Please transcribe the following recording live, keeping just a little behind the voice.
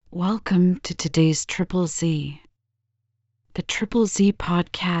Welcome to today's Triple Z. The Triple Z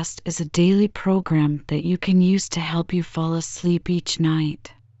podcast is a daily program that you can use to help you fall asleep each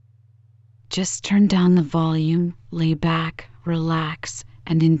night. Just turn down the volume, lay back, relax,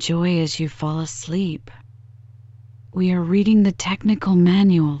 and enjoy as you fall asleep. We are reading the technical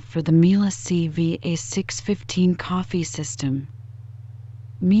manual for the Miele CVA615 Coffee System.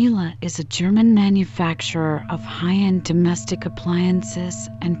 Miele is a German manufacturer of high-end domestic appliances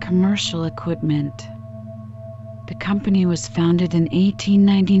and commercial equipment. The company was founded in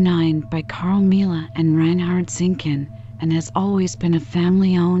 1899 by Karl Miele and Reinhard Zinken and has always been a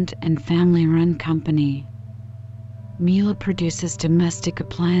family-owned and family-run company. Miele produces domestic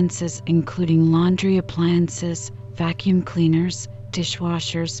appliances including laundry appliances, vacuum cleaners,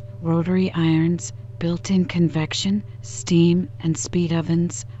 dishwashers, rotary irons, built-in convection, steam, and speed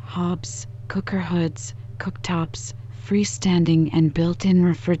ovens, hobs, cooker hoods, cooktops, freestanding and built-in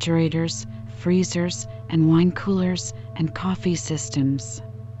refrigerators, freezers, and wine coolers, and coffee systems.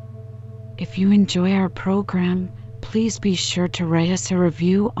 If you enjoy our program, please be sure to write us a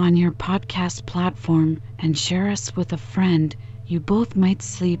review on your podcast platform and share us with a friend. You both might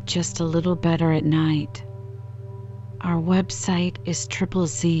sleep just a little better at night. Our website is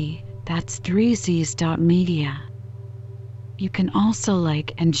ZZZ. That's 3z's.media. You can also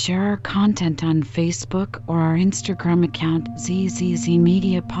like and share our content on Facebook or our Instagram account ZZZ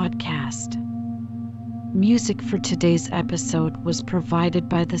Media Podcast. Music for today's episode was provided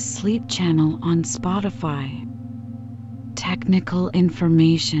by the Sleep Channel on Spotify. Technical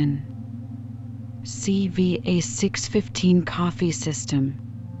information: CVA615 Coffee System.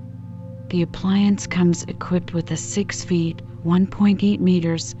 The appliance comes equipped with a 6 feet, 1.8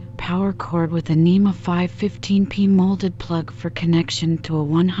 meters, power cord with a NEMA 515P molded plug for connection to a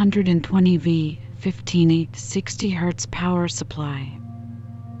 120V, 15A 60 Hz power supply.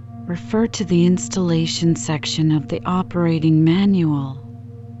 Refer to the installation section of the operating manual.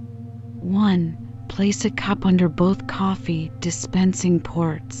 1. Place a cup under both coffee dispensing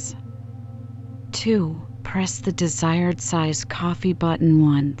ports. 2. Press the desired size coffee button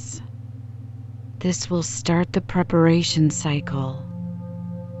once. This will start the preparation cycle.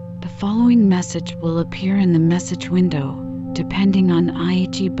 The following message will appear in the message window, depending on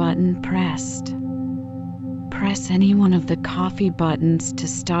each button pressed. Press any one of the coffee buttons to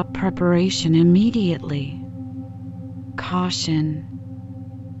stop preparation immediately. Caution: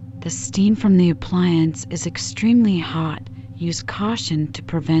 the steam from the appliance is extremely hot. Use caution to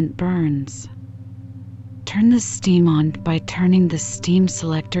prevent burns. Turn the steam on by turning the steam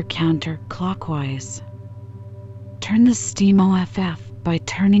selector counter clockwise. Turn the steam off by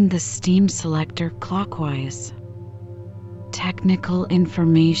turning the steam selector clockwise. Technical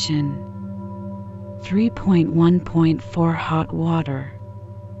information: 3.1.4 Hot water.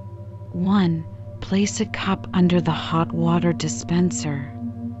 1. Place a cup under the hot water dispenser.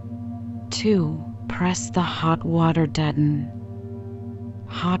 2. Press the hot water button.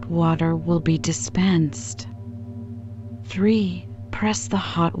 Hot water will be dispensed. 3. Press the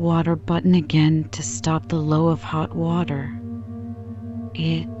hot water button again to stop the flow of hot water.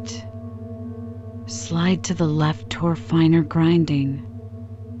 Slide to the left for finer grinding.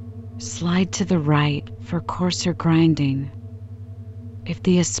 Slide to the right for coarser grinding. If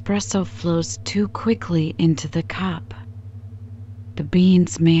the espresso flows too quickly into the cup, the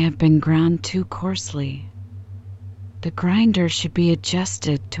beans may have been ground too coarsely. The grinder should be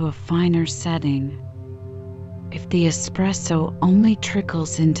adjusted to a finer setting. If the espresso only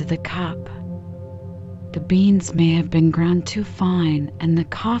trickles into the cup, the beans may have been ground too fine and the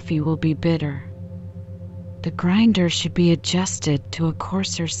coffee will be bitter. The grinder should be adjusted to a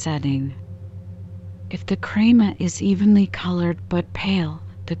coarser setting. If the crema is evenly colored but pale,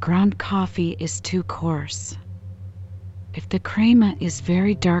 the ground coffee is too coarse. If the crema is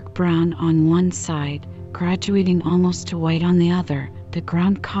very dark brown on one side, graduating almost to white on the other, the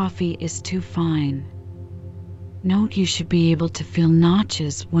ground coffee is too fine. Note you should be able to feel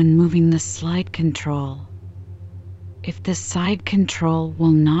notches when moving the slide control. If the side control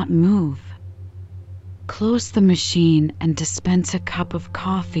will not move, close the machine and dispense a cup of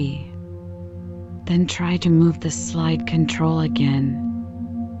coffee. Then try to move the slide control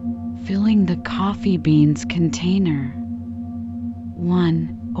again, filling the coffee beans container.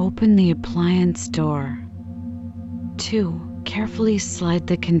 1. Open the appliance door. 2. Carefully slide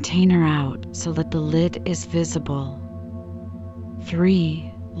the container out so that the lid is visible.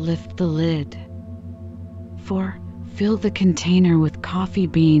 3. Lift the lid. 4. Fill the container with coffee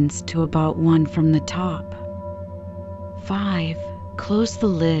beans to about 1 from the top. 5. Close the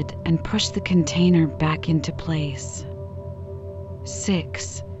lid and push the container back into place.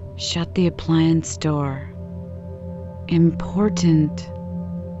 6. Shut the appliance door. Important.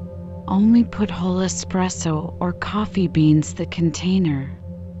 Only put whole espresso or coffee beans in the container.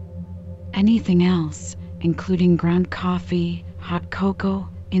 Anything else, including ground coffee, hot cocoa,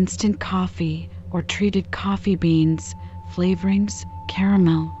 instant coffee, or treated coffee beans, flavorings,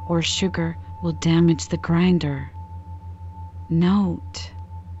 caramel, or sugar, will damage the grinder. Note: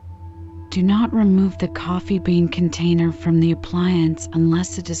 do not remove the coffee bean container from the appliance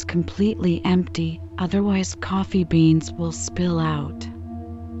unless it is completely empty, otherwise coffee beans will spill out.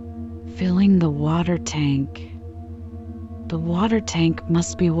 Filling the water tank. The water tank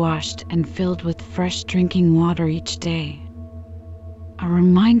must be washed and filled with fresh drinking water each day. A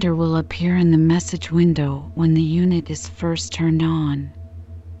reminder will appear in the message window when the unit is first turned on.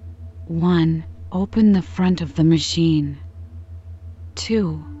 1. Open the front of the machine.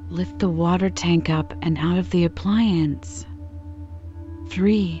 2. Lift the water tank up and out of the appliance.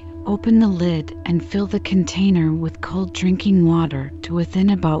 3. Open the lid and fill the container with cold drinking water to within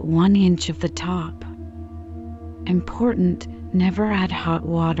about 1 inch of the top. Important: never add hot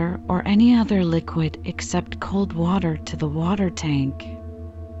water or any other liquid except cold water to the water tank.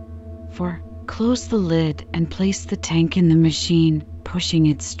 4. Close the lid and place the tank in the machine, pushing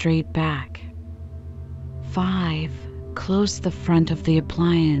it straight back. 5. Close the front of the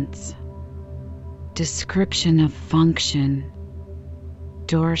appliance. Description of function.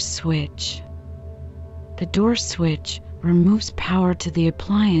 Door switch. The door switch removes power to the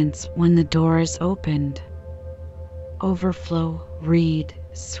appliance when the door is opened. Overflow reed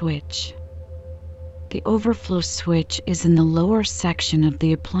switch. The overflow switch is in the lower section of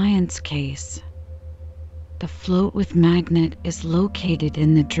the appliance case. The float with magnet is located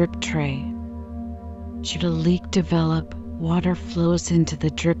in the drip tray. Should a leak develop, water flows into the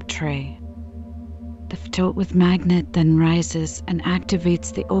drip tray. The float with magnet then rises and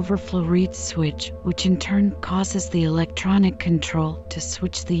activates the overflow reed switch, which in turn causes the electronic control to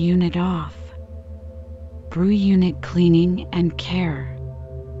switch the unit off. Brew unit cleaning and care.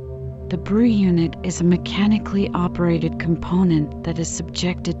 The brew unit is a mechanically operated component that is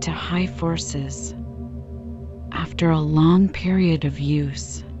subjected to high forces. After a long period of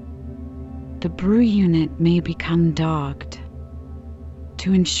use, the brew unit may become dogged.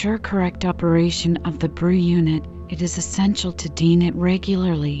 To ensure correct operation of the brew unit, it is essential to clean it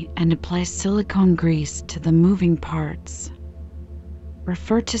regularly and apply silicone grease to the moving parts.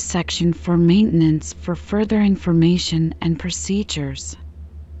 Refer to section for maintenance for further information and procedures.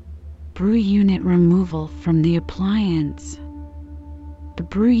 Brew unit removal from the appliance. The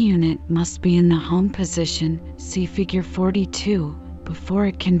brew unit must be in the home position, see figure 42, before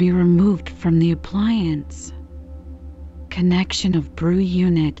it can be removed from the appliance. Connection of brew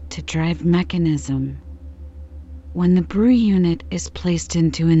unit to drive mechanism. When the brew unit is placed in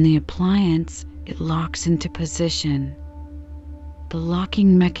the appliance, it locks into position. The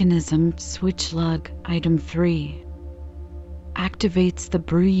locking mechanism switch lug, item 3. Activates the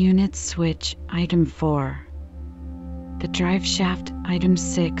brew unit switch, item 4. The drive shaft, item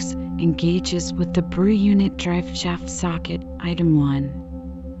 6, engages with the brew unit drive shaft socket, item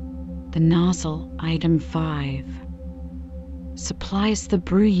 1. The nozzle, item 5. Supplies the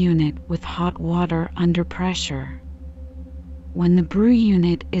brew unit with hot water under pressure. When the brew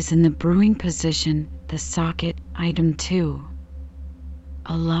unit is in the brewing position, the socket, item 2,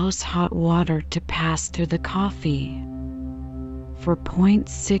 allows hot water to pass through the coffee.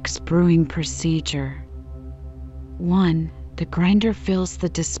 4.6 Brewing procedure. 1. The grinder fills the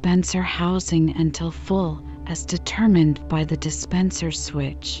dispenser housing until full, as determined by the dispenser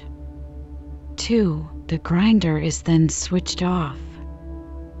switch. 2. The grinder is then switched off.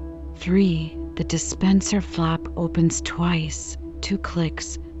 3. The dispenser flap opens twice, 2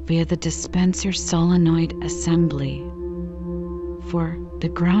 clicks, via the dispenser solenoid assembly. 4. The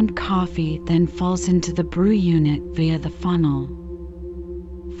ground coffee then falls into the brew unit via the funnel.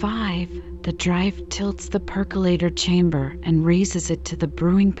 5. The drive tilts the percolator chamber and raises it to the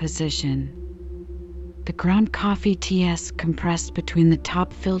brewing position. The ground coffee TS compressed between the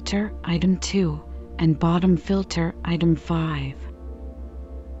top filter, item 2, and bottom filter, item 5.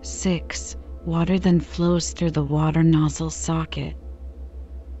 6. Water then flows through the water nozzle socket.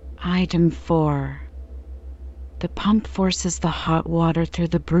 Item 4. The pump forces the hot water through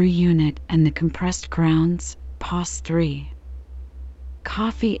the brew unit and the compressed grounds, POS 3.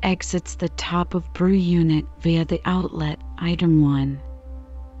 Coffee exits the top of brew unit via the outlet, item 1.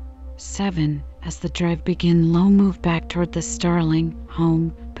 7. As the drive begins low move back toward the starting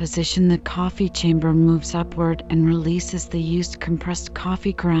home position, the coffee chamber moves upward and releases the used compressed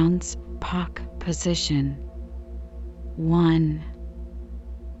coffee grounds, POC position. 1.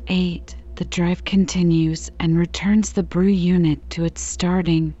 8. The drive continues and returns the brew unit to its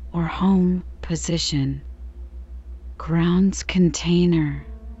starting or home position. Grounds container.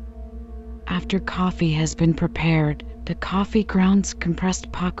 After coffee has been prepared, the coffee grounds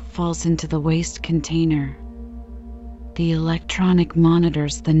compressed puck falls into the waste container. The electronic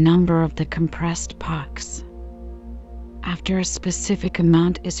monitors the number of the compressed pucks. After a specific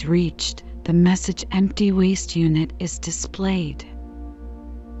amount is reached, the message empty waste unit is displayed.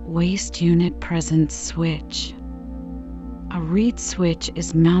 Waste unit presence switch. A reed switch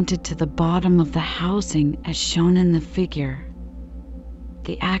is mounted to the bottom of the housing as shown in the figure.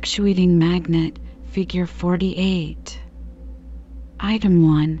 The actuating magnet, figure 48. Item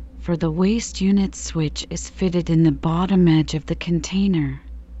 1. For the waste unit switch is fitted in the bottom edge of the container.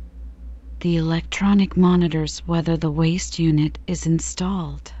 The electronic monitors whether the waste unit is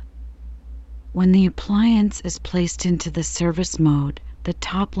installed. When the appliance is placed into the service mode, the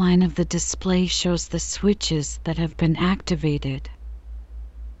top line of the display shows the switches that have been activated.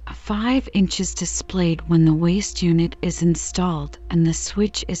 A 5 inches displayed when the waste unit is installed and the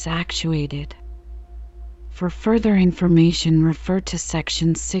switch is actuated. For further information, refer to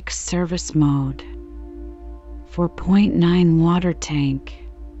Section 6 Service Mode. 4.9 Water Tank.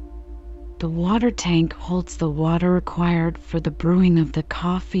 The water tank holds the water required for the brewing of the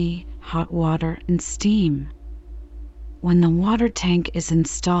coffee, hot water, and steam. When the water tank is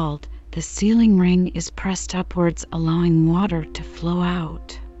installed, the sealing ring is pressed upwards, allowing water to flow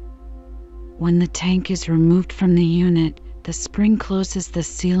out. When the tank is removed from the unit, the spring closes the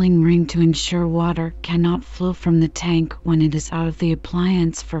sealing ring to ensure water cannot flow from the tank when it is out of the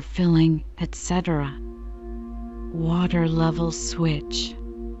appliance for filling, etc. Water level switch.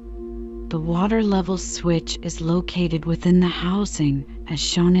 The water level switch is located within the housing as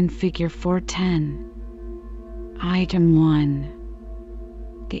shown in figure 410. Item 1.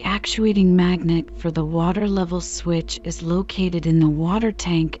 The actuating magnet for the water level switch is located in the water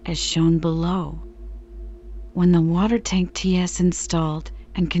tank as shown below. When the water tank TS installed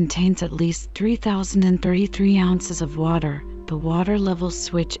and contains at least 3,033 ounces of water, the water level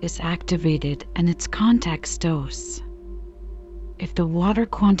switch is activated and its contacts dose. If the water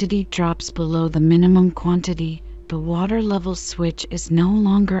quantity drops below the minimum quantity, the water level switch is no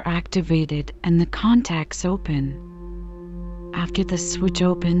longer activated and the contacts open. After the switch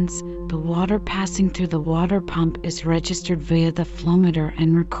opens, the water passing through the water pump is registered via the flowmeter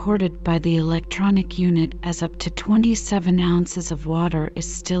and recorded by the electronic unit as up to 27 ounces of water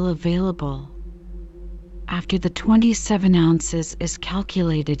is still available. After the 27 ounces is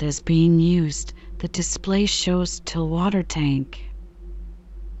calculated as being used, the display shows till water tank.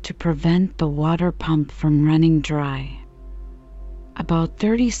 To prevent the water pump from running dry, about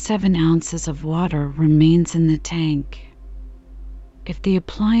 37 ounces of water remains in the tank. If the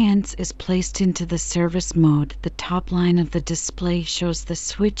appliance is placed into the service mode, the top line of the display shows the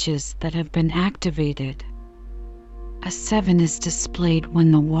switches that have been activated. A 7 is displayed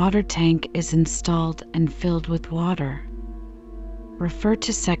when the water tank is installed and filled with water. Refer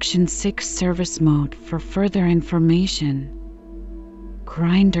to Section 6 Service Mode for further information.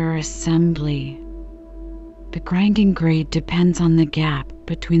 Grinder assembly. The grinding grade depends on the gap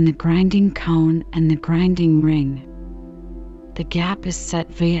between the grinding cone and the grinding ring. The gap is set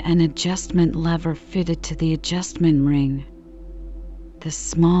via an adjustment lever fitted to the adjustment ring. The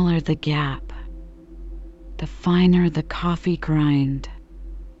smaller the gap, the finer the coffee grind.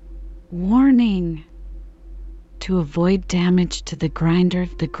 Warning! To avoid damage to the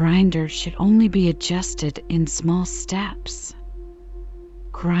grinder should only be adjusted in small steps.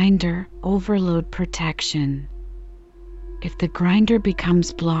 Grinder overload protection. If the grinder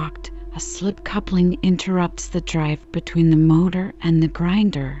becomes blocked, a slip coupling interrupts the drive between the motor and the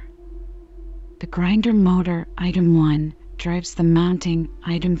grinder. The grinder motor, item 1, drives the mounting,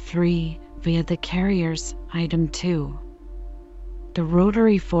 item 3, via the carriers, item 2. The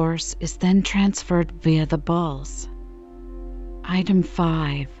rotary force is then transferred via the balls. Item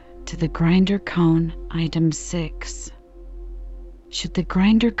 5, to the grinder cone, item 6. Should the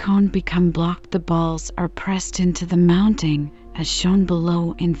grinder cone become blocked, the balls are pressed into the mounting, as shown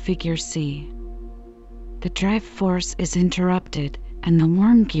below in figure C. The drive force is interrupted, and the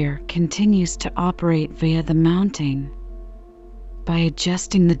worm gear continues to operate via the mounting. By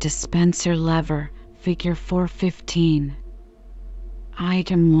adjusting the dispenser lever, figure 415.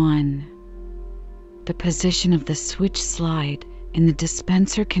 Item 1. The position of the switch slide in the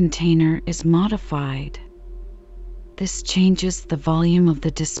dispenser container is modified. This changes the volume of the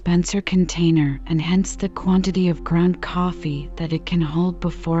dispenser container and hence the quantity of ground coffee that it can hold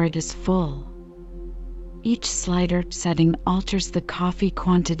before it is full. Each slider setting alters the coffee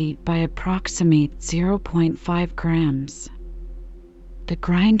quantity by approximate 0.5 grams. The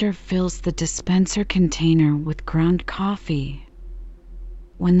grinder fills the dispenser container with ground coffee.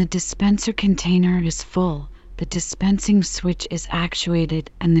 When the dispenser container is full, the dispensing switch is actuated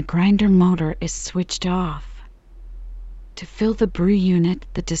and the grinder motor is switched off. To fill the brew unit,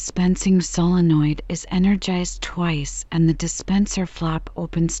 the dispensing solenoid is energized twice and the dispenser flap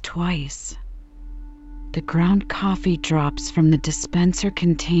opens twice. The ground coffee drops from the dispenser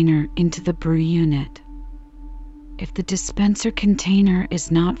container into the brew unit. If the dispenser container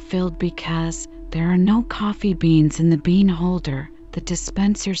is not filled because there are no coffee beans in the bean holder, the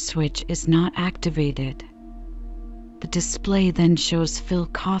dispenser switch is not activated. The display then shows fill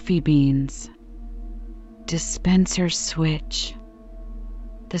coffee beans. Dispenser switch.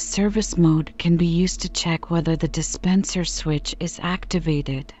 The service mode can be used to check whether the dispenser switch is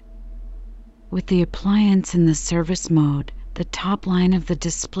activated. With the appliance in the service mode, the top line of the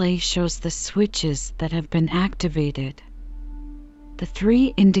display shows the switches that have been activated. The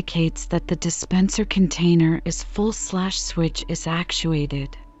 3 indicates that the dispenser container is full/switch is actuated.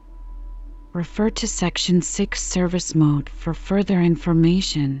 Refer to Section 6 Service Mode for further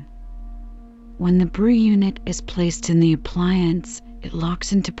information. When the brew unit is placed in the appliance, it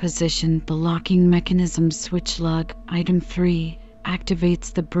locks into position. The locking mechanism switch lug, item 3,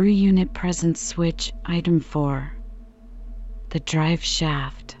 activates the brew unit presence switch, item 4. The drive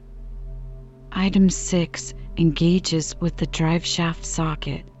shaft. Item 6 engages with the drive shaft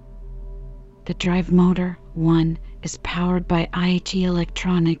socket. The drive motor, 1, is powered by IHE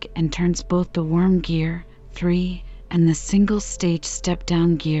electronic and turns both the worm gear, 3, and the single-stage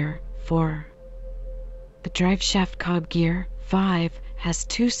step-down gear, 4. The drive shaft cob gear, 5, has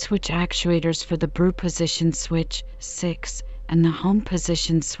 2 switch actuators for the brew position switch, 6, and the home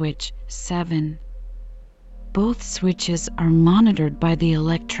position switch, 7. Both switches are monitored by the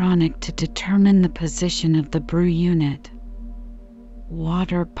electronic to determine the position of the brew unit.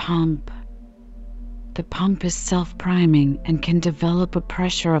 Water pump. The pump is self-priming and can develop a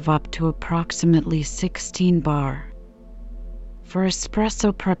pressure of up to approximately 16 bar. For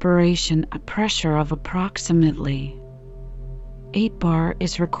espresso preparation, a pressure of approximately 8 bar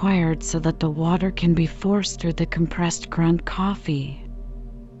is required so that the water can be forced through the compressed ground coffee.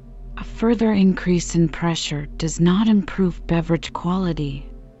 A further increase in pressure does not improve beverage quality.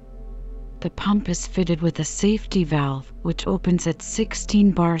 The pump is fitted with a safety valve which opens at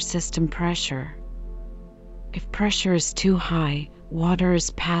 16 bar system pressure. If pressure is too high, water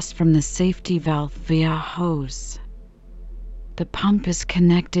is passed from the safety valve via a hose. The pump is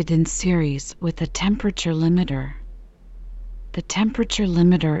connected in series with a temperature limiter. The temperature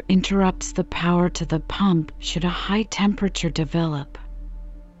limiter interrupts the power to the pump should a high temperature develop.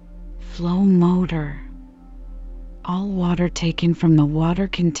 Flow motor. All water taken from the water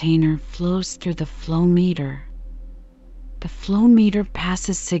container flows through the flow meter. The flow meter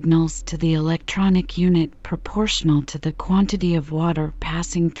passes signals to the electronic unit proportional to the quantity of water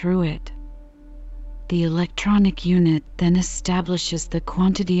passing through it. The electronic unit then establishes the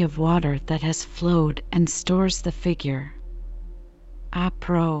quantity of water that has flowed and stores the figure.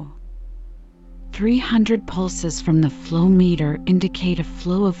 APRO. 300 pulses from the flow meter indicate a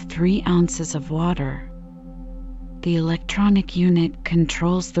flow of 3 ounces of water. The electronic unit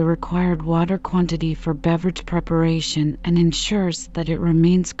controls the required water quantity for beverage preparation and ensures that it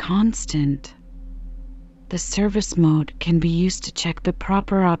remains constant. The service mode can be used to check the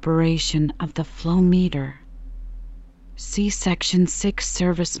proper operation of the flow meter. See Section 6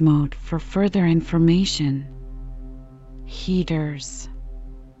 Service Mode for further information. Heaters.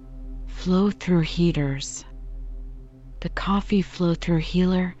 Flow-through heaters. The coffee flow-through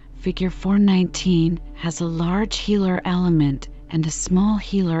healer, Figure 419, has a large healer element and a small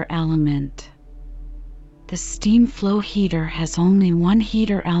healer element. The steam flow heater has only one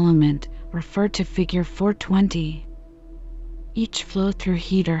heater element, referred to Figure 420. Each flow-through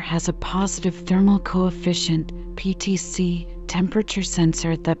heater has a positive thermal coefficient, PTC, temperature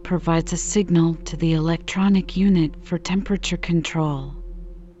sensor that provides a signal to the electronic unit for temperature control.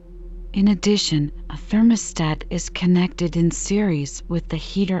 In addition, a thermostat is connected in series with the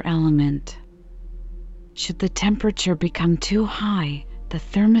heater element. Should the temperature become too high, the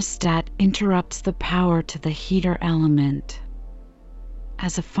thermostat interrupts the power to the heater element.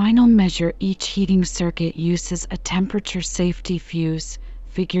 As a final measure, each heating circuit uses a temperature safety fuse,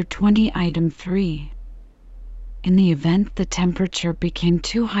 Figure 20 Item 3. In the event the temperature became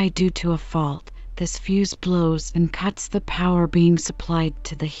too high due to a fault, this fuse blows and cuts the power being supplied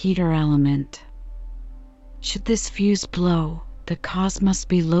to the heater element. Should this fuse blow, The cause must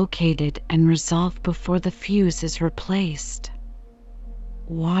be located and resolved before the fuse is replaced.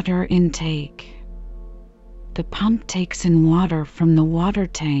 Water intake. The pump takes in water from the water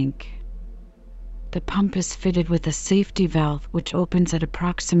tank. The pump is fitted with a safety valve which opens at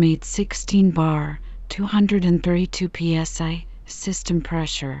approximate 16 bar, 232 psi system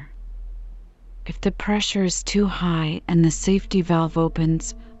pressure. If the pressure is too high and the safety valve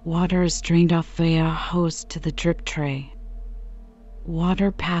opens, water is drained off via a hose to the drip tray.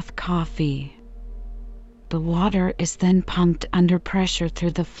 Water path coffee. The water is then pumped under pressure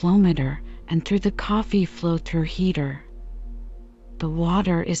through the flow meter and through the coffee flow through heater. The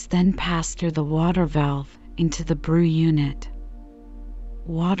water is then passed through the water valve into the brew unit.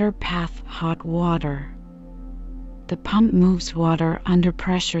 Water path hot water. The pump moves water under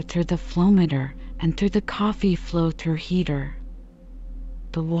pressure through the flow meter and through the coffee flow through heater.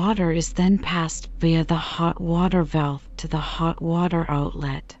 The water is then passed via the hot water valve to the hot water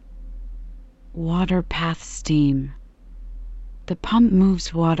outlet. Water path steam. The pump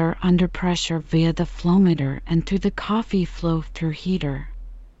moves water under pressure via the flow meter and through the coffee flow through heater.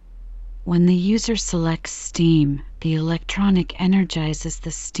 When the user selects steam, the electronic energizes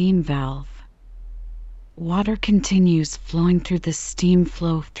the steam valve. Water continues flowing through the steam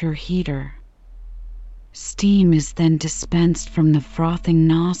flow through heater. Steam is then dispensed from the frothing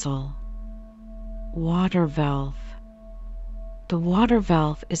nozzle. Water valve. The water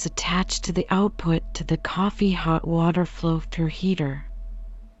valve is attached to the output to the coffee hot water flow through heater.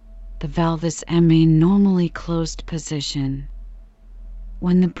 The valve is in normally closed position.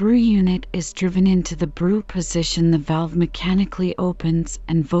 When the brew unit is driven into the brew position, the valve mechanically opens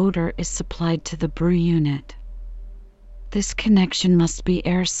and water is supplied to the brew unit. This connection must be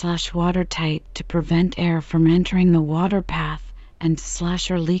air/watertight to prevent air from entering the water path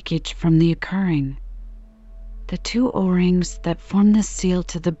and/or leakage from the occurring. The two O-rings that form the seal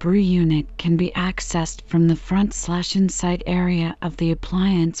to the brew unit can be accessed from the front/inside area of the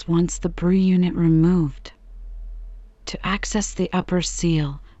appliance once the brew unit removed. To access the upper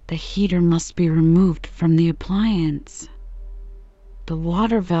seal, the heater must be removed from the appliance. The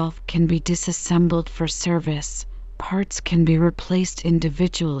water valve can be disassembled for service. Parts can be replaced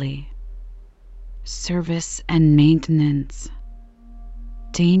individually. Service and maintenance.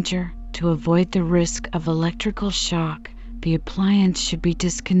 Danger. To avoid the risk of electrical shock, the appliance should be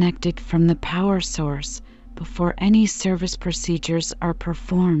disconnected from the power source before any service procedures are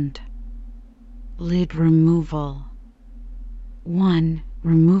performed. Lid removal. 1.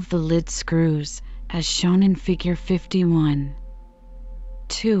 Remove the lid screws, as shown in Figure 51.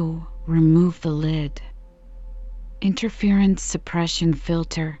 2. Remove the lid. Interference suppression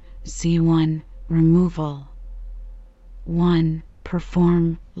filter, Z1, removal. 1.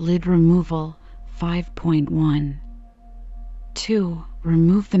 Perform lid removal, 5.1. 2.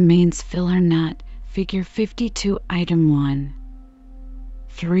 Remove the mains filler nut, Figure 52, Item 1.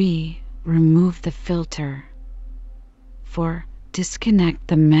 3. Remove the filter. 4. Disconnect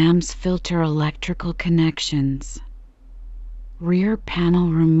the MEMS filter electrical connections. Rear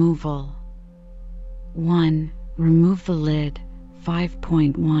panel removal. 1. Remove the lid,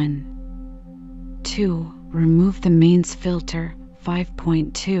 5.1. 2. Remove the mains filter,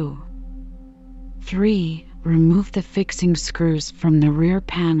 5.2. 3. Remove the fixing screws from the rear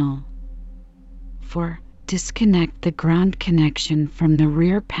panel. 4. Disconnect the ground connection from the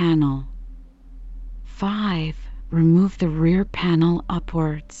rear panel. 5. Remove the rear panel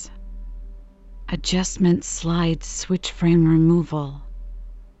upwards. Adjustment slide switch frame removal.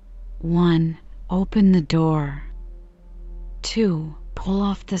 1. Open the door. 2. Pull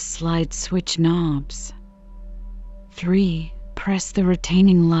off the slide switch knobs. 3. Press the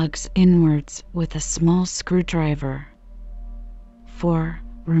retaining lugs inwards with a small screwdriver. 4.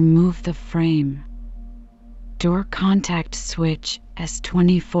 Remove the frame. Door contact switch,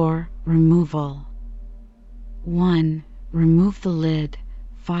 S24, removal. 1. Remove the lid,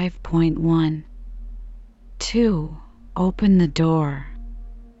 5.1. 2. Open the door.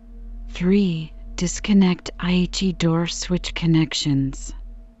 3. Disconnect IHE door switch connections.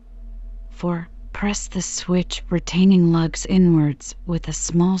 4. Press the switch retaining lugs inwards with a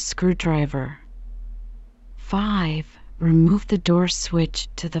small screwdriver. 5. Remove the door switch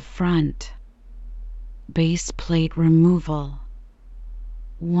to the front. Base plate removal.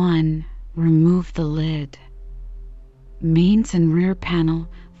 1. Remove the lid. Mains and rear panel,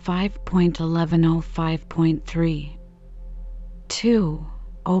 5.1105.3. 2.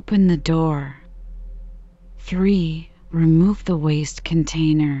 Open the door. 3. Remove the waste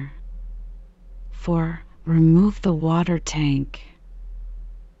container. 4. Remove the water tank.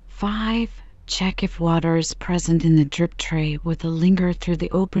 5. Check if water is present in the drip tray with a linger through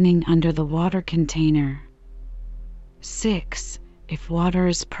the opening under the water container. 6. If water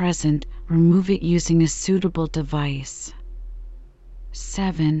is present, remove it using a suitable device.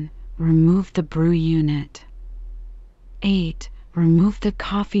 7. Remove the brew unit. 8. Remove the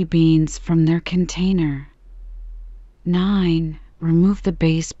coffee beans from their container. 9. Remove the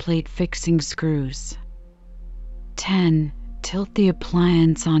base plate fixing screws. 10. Tilt the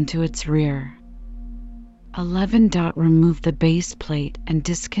appliance onto its rear. 11. Remove the base plate and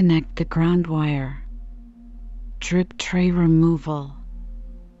disconnect the ground wire. Drip tray removal.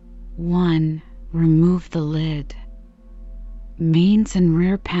 1. Remove the lid. Mains and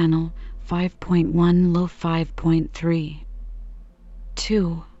rear panel 5.1 low 5.3.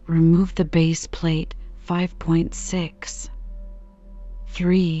 2. Remove the base plate 5.6.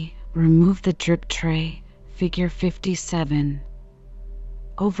 3. Remove the drip tray figure 57.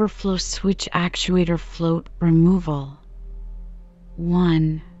 Overflow switch actuator float removal.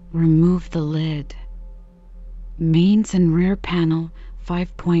 1. Remove the lid. Mains and rear panel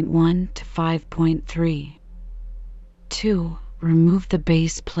 5.1 to 5.3. 2. Remove the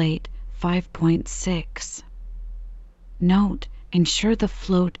base plate 5.6. Note: ensure the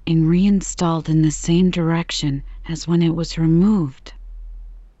float is reinstalled in the same direction as when it was removed.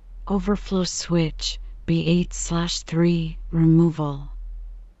 Overflow switch B8/3 removal.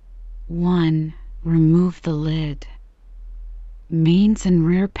 1. Remove the lid. Mains and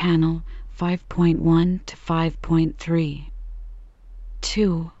rear panel 5.1 to 5.3.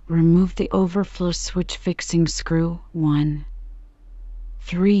 2. Remove the overflow switch fixing screw 1.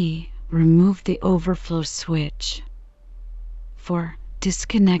 3. Remove the overflow switch. 4.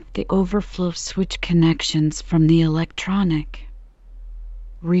 Disconnect the overflow switch connections from the electronic.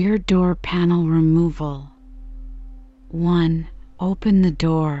 Rear door panel removal. 1. Open the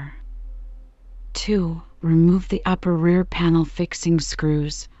door. 2. Remove the upper rear panel fixing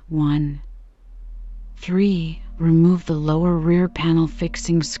screws 1. 3. Remove the lower rear panel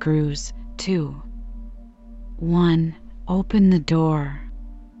fixing screws 2. 1. Open the door.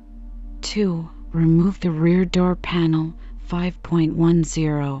 2. Remove the rear door panel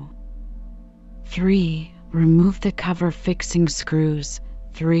 5.10. 3. Remove the cover fixing screws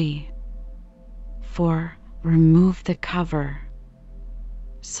 3. 4. Remove the cover.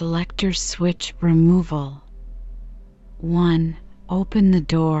 Selector switch removal. 1. Open the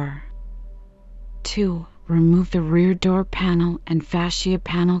door. 2. Remove the rear door panel and fascia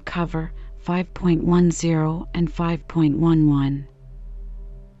panel cover 5.10 and 5.11.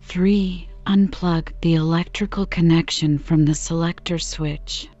 3. Unplug the electrical connection from the selector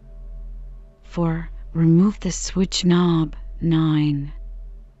switch. 4. Remove the switch knob 9.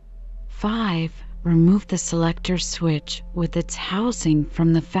 5. Remove the selector switch with its housing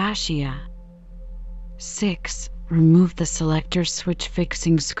from the fascia. 6. Remove the selector switch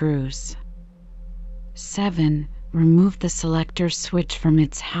fixing screws. 7. Remove the selector switch from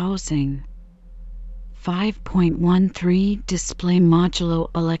its housing. 5.13 Display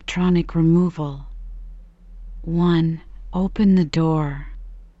modulo electronic removal. 1. Open the door.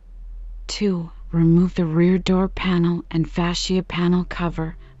 2. Remove the rear door panel and fascia panel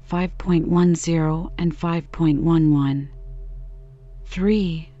cover 5.10 and 5.11.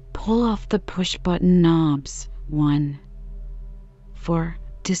 3. Pull off the push button knobs 1. 4.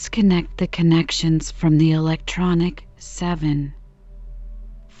 Disconnect the connections from the electronic 7.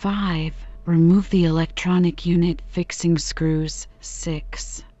 5. Remove the electronic unit fixing screws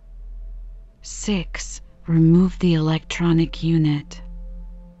 6. 6. Remove the electronic unit.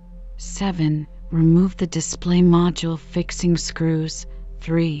 7. Remove the display module fixing screws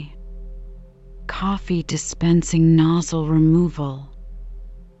 3. Coffee dispensing nozzle removal.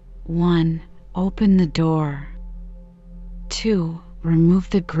 1. Open the door. 2. Remove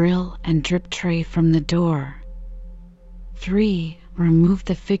the grill and drip tray from the door. 3. Remove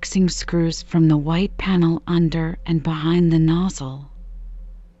the fixing screws from the white panel under and behind the nozzle.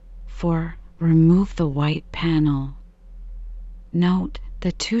 4. Remove the white panel. Note: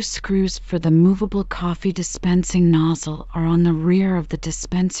 the 2 screws for the movable coffee dispensing nozzle are on the rear of the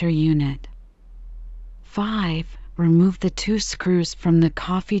dispenser unit. 5. Remove the 2 screws from the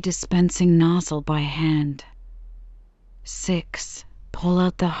coffee dispensing nozzle by hand. 6. Pull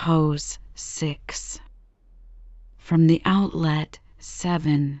out the hose 6. From the outlet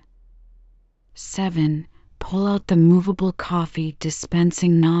 7. 7. Pull out the movable coffee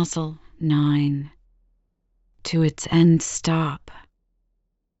dispensing nozzle 9. To its end stop.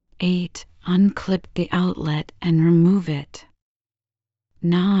 8. Unclip the outlet and remove it.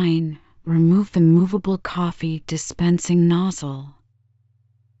 9. Remove the movable coffee dispensing nozzle.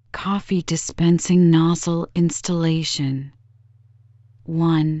 Coffee dispensing nozzle installation.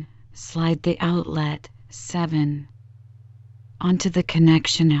 1. Slide the outlet 7 onto the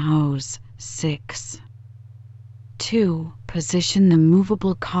connection hose 6. 2. Position the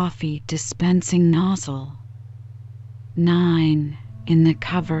movable coffee dispensing nozzle 9 in the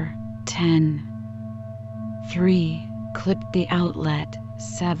cover 10. 3. Clip the outlet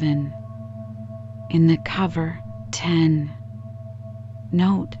 7 in the cover 10.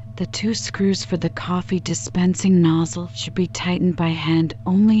 Note, the 2 screws for the coffee dispensing nozzle should be tightened by hand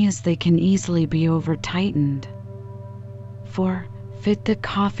only, as they can easily be over-tightened. 4. Fit the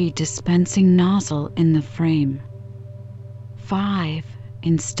coffee dispensing nozzle in the frame. 5.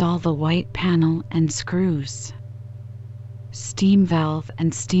 Install the white panel and screws. Steam valve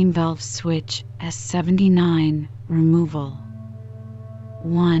and steam valve switch S79 removal.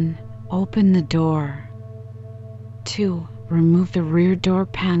 1. Open the door. 2. Remove the rear door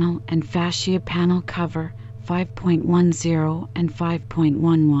panel and fascia panel cover 5.10 and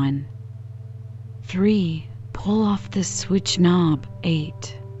 5.11. 3. Pull off the switch knob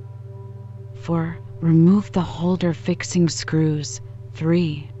 8. 4. Remove the holder fixing screws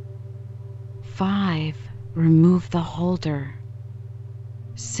 3. 5. Remove the holder.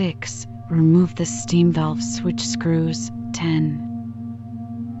 6. Remove the steam valve switch screws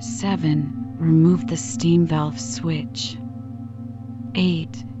 10. 7. Remove the steam valve switch.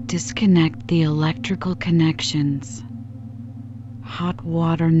 8. Disconnect the electrical connections. Hot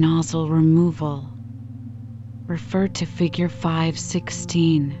water nozzle removal. Refer to Figure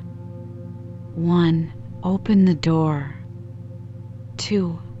 5.16. 1. Open the door.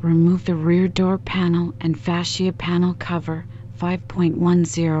 2. Remove the rear door panel and fascia panel cover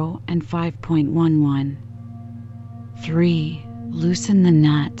 5.10 and 5.11. 3. Loosen the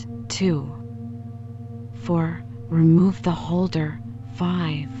nut 2. 4. Remove the holder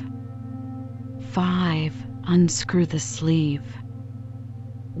 5. 5. Unscrew the sleeve.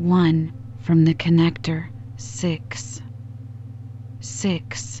 1. From the connector 6.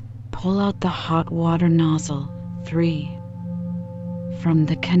 6. Pull out the hot water nozzle 3. From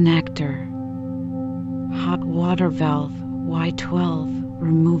the connector. Hot water valve Y12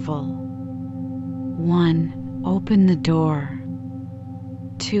 removal. 1. Open the door.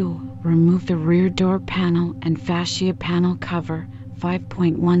 2. Remove the rear door panel and fascia panel cover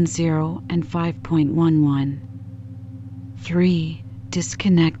 5.10 and 5.11. 3.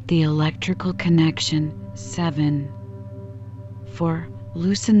 Disconnect the electrical connection 7. 4.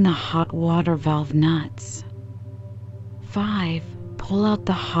 Loosen the hot water valve nuts. 5. Pull out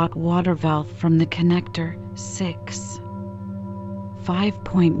the hot water valve from the connector 6.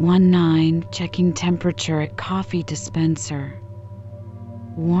 5.19 Checking temperature at coffee dispenser.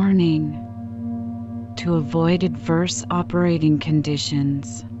 Warning: to avoid adverse operating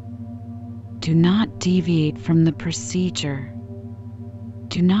conditions, do not deviate from the procedure.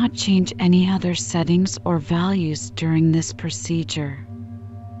 Do not change any other settings or values during this procedure.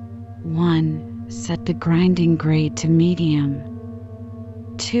 1. Set the grinding grade to medium.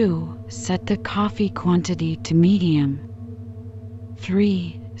 2. Set the coffee quantity to medium.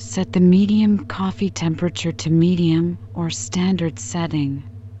 3. Set the medium coffee temperature to medium or standard setting.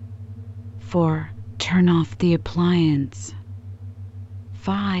 4. Turn off the appliance.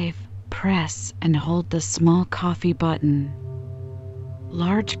 5. Press and hold the small coffee button.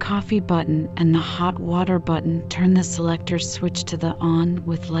 Large coffee button and the hot water button turn the selector switch to the on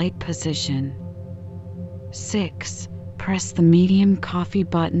with light position. 6. Press the medium coffee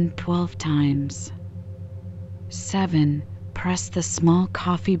button 12 times. 7. Press the small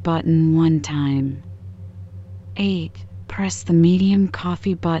coffee button 1 time. 8. Press the medium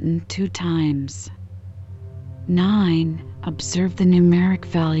coffee button 2 times. 9. Observe the numeric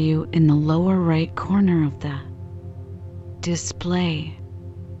value in the lower right corner of the display.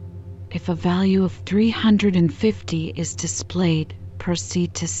 If a value of 350 is displayed,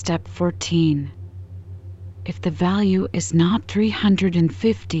 proceed to step 14. If the value is not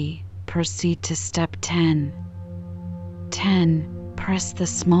 350, proceed to step 10. 10. Press the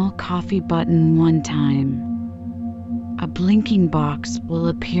small coffee button 1 time. A blinking box will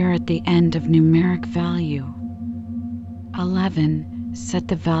appear at the end of numeric value. 11. Set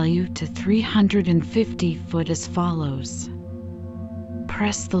the value to 350 foot as follows.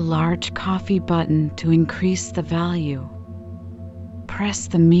 Press the large coffee button to increase the value. Press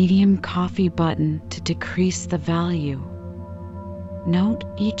the medium coffee button to decrease the value. Note,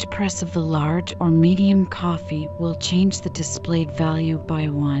 each press of the large or medium coffee will change the displayed value by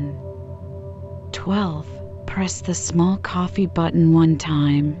 1. 12. Press the small coffee button 1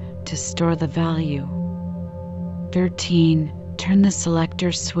 time to store the value. 13. turn the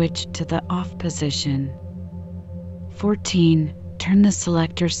selector switch to the off position. 14. Turn the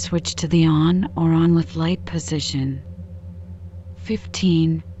selector switch to the on or on with light position.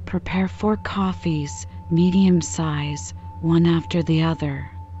 15. Prepare 4 coffees, medium size, one after the other.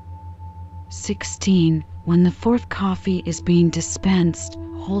 16. When the 4th coffee is being dispensed,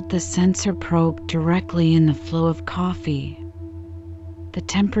 hold the sensor probe directly in the flow of coffee. The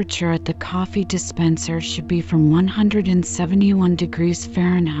temperature at the coffee dispenser should be from 171 degrees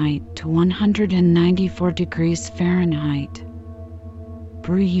Fahrenheit to 194 degrees Fahrenheit.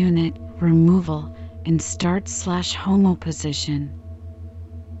 Brew unit removal in start/homo position.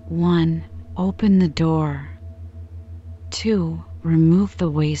 1. Open the door. 2. Remove the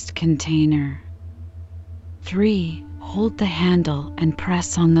waste container. 3. Hold the handle and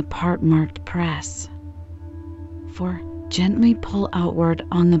press on the part marked press. 4. Gently pull outward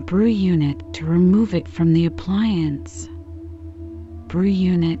on the brew unit to remove it from the appliance. Brew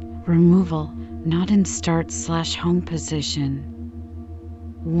unit removal not in start/home position.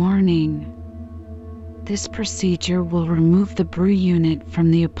 Warning: this procedure will remove the brew unit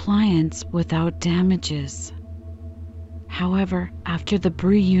from the appliance without damages. However, after the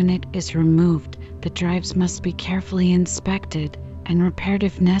brew unit is removed, the drives must be carefully inspected and repaired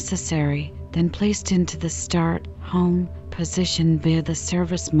if necessary, then placed into the start/home position via the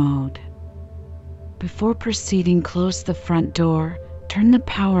service mode. Before proceeding, close the front door, turn the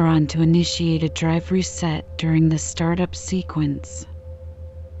power on to initiate a drive reset during the startup sequence.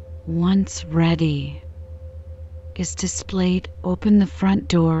 Once ready is displayed, open the front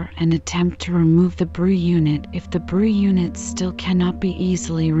door and attempt to remove the brew unit. If the brew unit still cannot be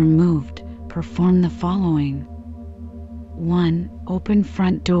easily removed, perform the following. 1. Open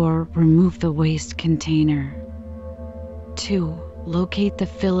front door, remove the waste container. 2. Locate the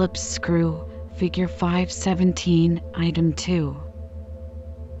Phillips screw, figure 517, item 2.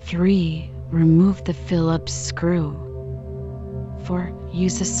 3. Remove the Phillips screw. 4.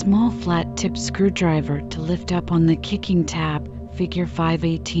 Use a small flat tip screwdriver to lift up on the kicking tab, figure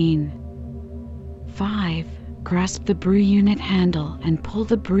 518. 5. Grasp the brew unit handle and pull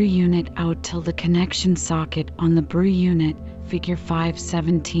the brew unit out till the connection socket on the brew unit, figure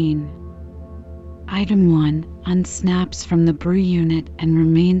 517. Item 1 unsnaps from the brew unit and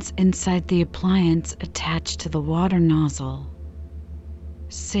remains inside the appliance attached to the water nozzle.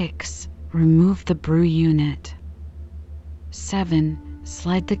 6. Remove the brew unit. 7.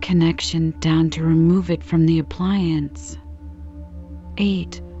 Slide the connection down to remove it from the appliance.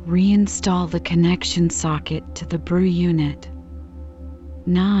 8. Reinstall the connection socket to the brew unit.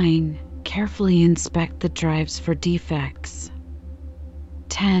 9. Carefully inspect the drives for defects.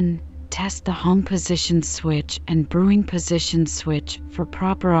 10. Test the home position switch and brewing position switch for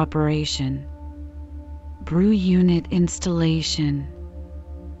proper operation. Brew unit installation.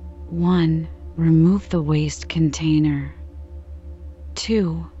 1. Remove the waste container.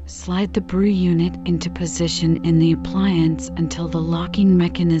 2. Slide the brew unit into position in the appliance until the locking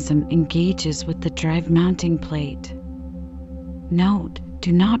mechanism engages with the drive mounting plate. Note: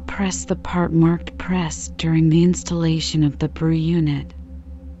 do not press the part marked press during the installation of the brew unit.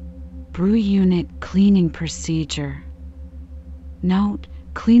 Brew unit cleaning procedure. Note: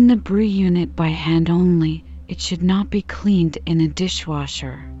 clean the brew unit by hand only. It should not be cleaned in a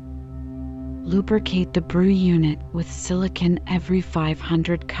dishwasher. Lubricate the brew unit with silicone every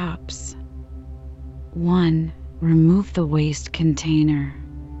 500 cups. 1. Remove the waste container.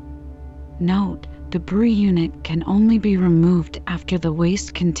 Note: the brew unit can only be removed after the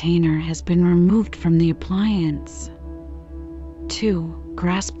waste container has been removed from the appliance. 2.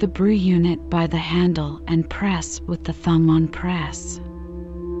 Grasp the brew unit by the handle and press with the thumb on press.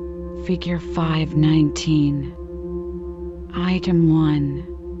 Figure 519. Item 1.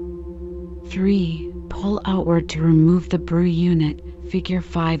 3. Pull outward to remove the brew unit, figure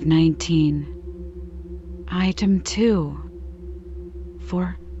 519. Item 2.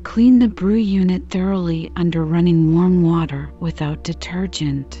 4. Clean the brew unit thoroughly under running warm water without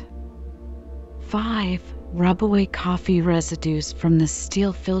detergent. 5. Rub away coffee residues from the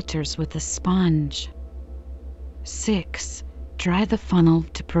steel filters with a sponge. 6. Dry the funnel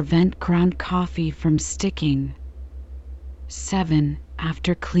to prevent ground coffee from sticking. 7.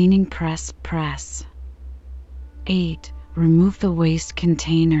 After cleaning, press. 8. Remove the waste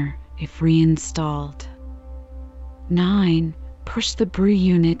container if reinstalled. 9. Push the brew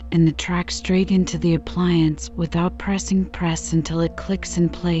unit and the track straight into the appliance without pressing. Press until it clicks in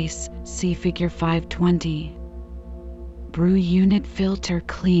place. See figure 520. Brew unit filter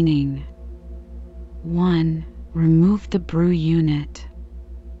cleaning. 1. Remove the brew unit.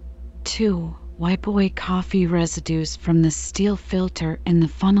 2. Wipe away coffee residues from the steel filter in the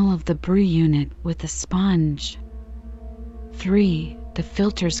funnel of the brew unit with a sponge. 3. The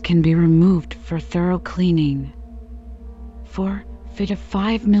filters can be removed for thorough cleaning. 4. Fit a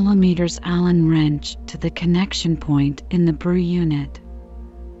 5 mm Allen wrench to the connection point in the brew unit.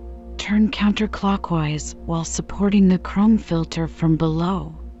 Turn counterclockwise while supporting the chrome filter from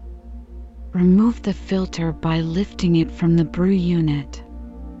below. Remove the filter by lifting it from the brew unit.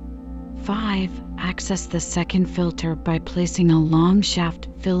 5. Access the second filter by placing a long shaft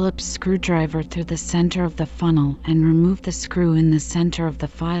Phillips screwdriver through the center of the funnel and remove the screw in the center of the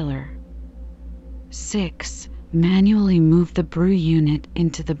filer. 6. Manually move the brew unit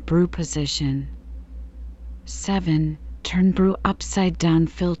into the brew position. 7. Turn brew upside down,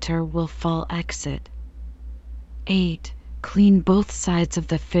 filter will fall exit. 8. Clean both sides of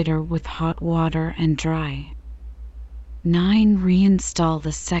the fitter with hot water and dry. 9. Reinstall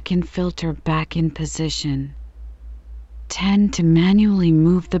the second filter back in position. 10. To manually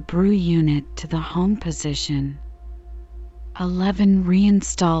move the brew unit to the home position. 11.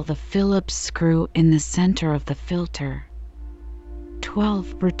 Reinstall the Phillips screw in the center of the filter.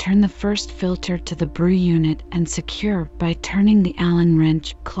 12. Return the first filter to the brew unit and secure by turning the Allen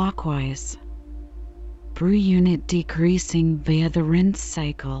wrench clockwise. Brew unit degreasing via the rinse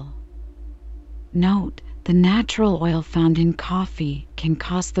cycle. Note: the natural oil found in coffee can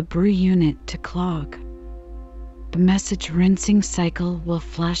cause the brew unit to clog. The message rinsing cycle will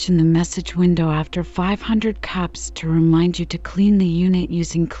flash in the message window after 500 cups to remind you to clean the unit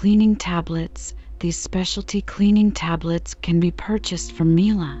using cleaning tablets. These specialty cleaning tablets can be purchased from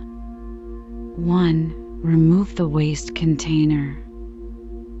Miele. 1. Remove the waste container.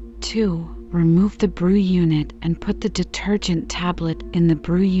 2. Remove the brew unit and put the detergent tablet in the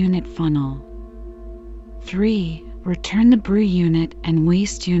brew unit funnel. 3. Return the brew unit and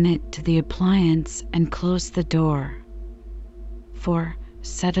waste unit to the appliance and close the door. 4.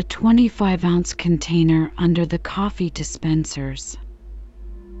 Set a 25-ounce container under the coffee dispensers.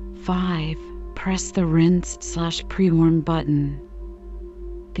 5. Press the rinse/pre-warm button.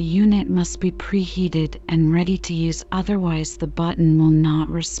 The unit must be preheated and ready to use, otherwise the button will not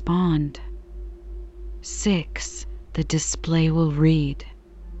respond. 6. The display will read.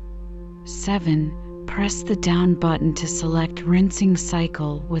 7. Press the down button to select rinsing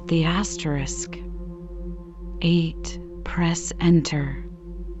cycle with the asterisk. 8. Press enter.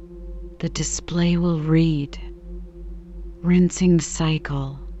 The display will read. Rinsing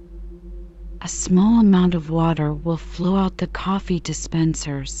cycle. A small amount of water will flow out the coffee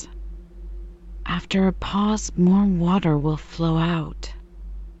dispensers. After a pause, more water will flow out.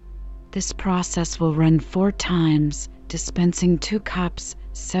 This process will run 4 times, dispensing 2 cups,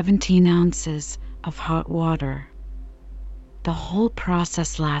 17 ounces of hot water. The whole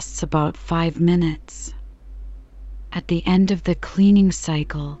process lasts about 5 minutes. At the end of the cleaning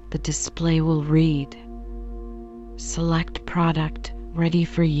cycle, the display will read: Select product, ready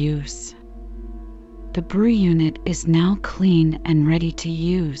for use. The brew unit is now clean and ready to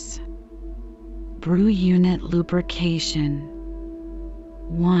use. Brew unit lubrication.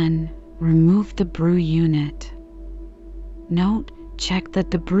 1. Remove the brew unit. Note: check that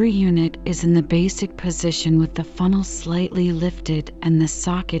the brew unit is in the basic position with the funnel slightly lifted and the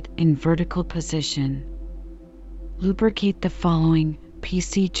socket in vertical position. Lubricate the following: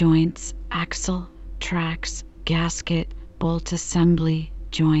 PC joints, axle, tracks, gasket, bolt assembly,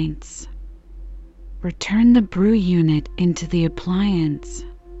 joints. Return the brew unit into the appliance.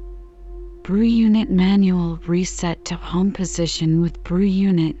 Brew unit manual reset to home position with brew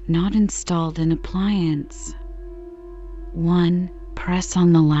unit not installed in appliance. 1. Press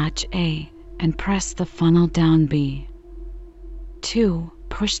on the latch A and press the funnel down B. 2.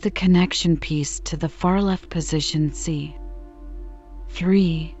 Push the connection piece to the far left position C.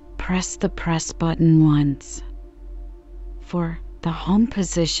 3. Press the press button once. 4. The home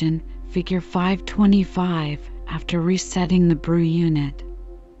position, figure 525, after resetting the brew unit.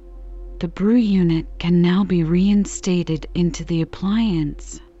 The brew unit can now be reinstated into the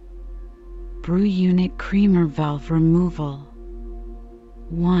appliance. Brew unit creamer valve removal.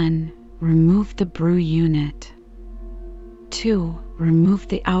 1. Remove the brew unit. 2. Remove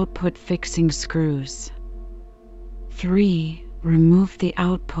the output fixing screws. 3. Remove the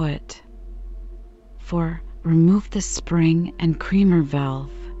output. 4. Remove the spring and creamer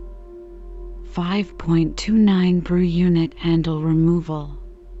valve. 5.29 Brew unit handle removal.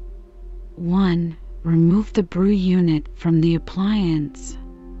 1. Remove the brew unit from the appliance.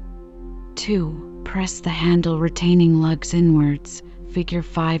 2. Press the handle retaining lugs inwards, figure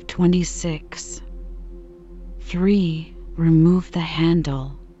 526. 3. Remove the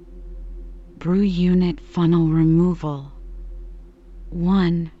handle. Brew unit funnel removal.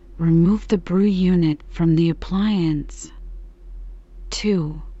 1. Remove the brew unit from the appliance.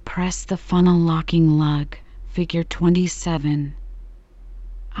 2. Press the funnel locking lug, figure 27.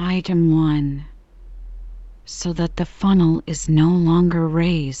 Item 1. So that the funnel is no longer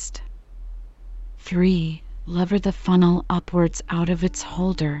raised. 3. Lever the funnel upwards out of its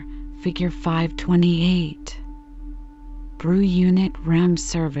holder, figure 528. Brew unit ram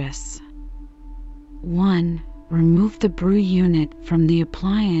service. 1. Remove the brew unit from the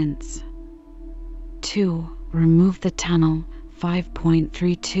appliance. 2. Remove the tunnel,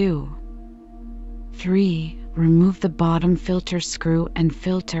 5.32. 3. Remove the bottom filter screw and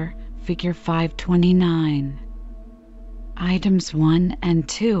filter, figure 529. Items 1 and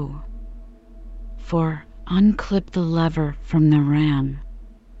 2. 4. Unclip the lever from the ram.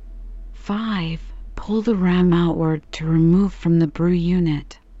 5. Pull the ram outward to remove from the brew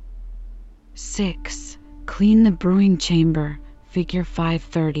unit. 6. Clean the brewing chamber, figure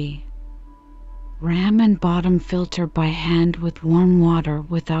 530. Ram and bottom filter by hand with warm water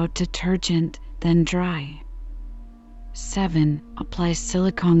without detergent, then dry. 7. Apply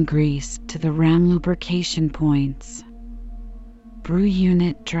silicone grease to the ram lubrication points. Brew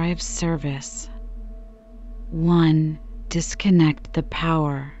unit drive service. 1. Disconnect the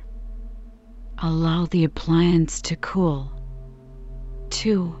power. Allow the appliance to cool.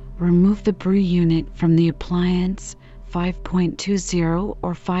 2. Remove the brew unit from the appliance, 5.20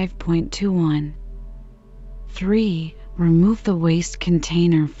 or 5.21. 3. Remove the waste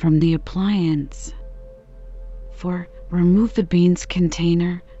container from the appliance. 4. Remove the beans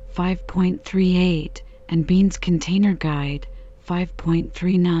container, 5.38, and beans container guide,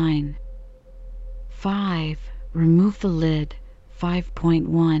 5.39. 5. Remove the lid,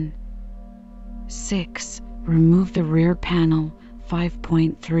 5.1. 6. Remove the rear panel,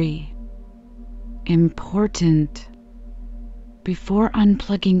 5.3. Important. Before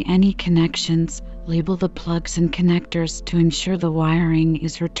unplugging any connections, label the plugs and connectors to ensure the wiring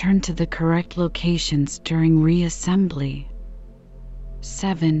is returned to the correct locations during reassembly.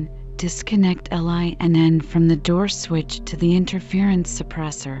 7. Disconnect LI and N from the door switch to the interference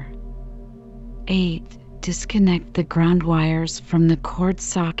suppressor. 8. Disconnect the ground wires from the cord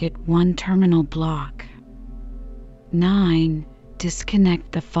socket 1 terminal block. 9.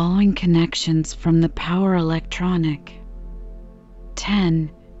 Disconnect the following connections from the power electronic. 10.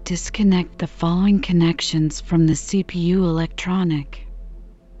 Disconnect the following connections from the CPU electronic.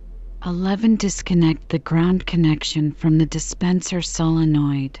 11. Disconnect the ground connection from the dispenser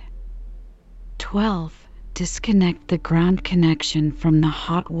solenoid. 12. Disconnect the ground connection from the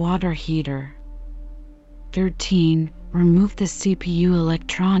hot water heater. 13. Remove the CPU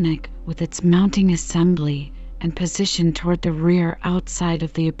electronic with its mounting assembly and position toward the rear outside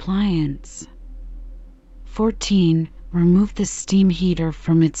of the appliance. 14. Remove the steam heater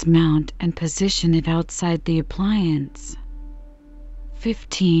from its mount and position it outside the appliance.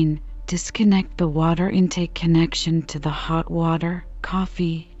 15. Disconnect the water intake connection to the hot water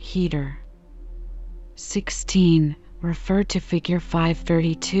coffee heater. 16. Refer to figure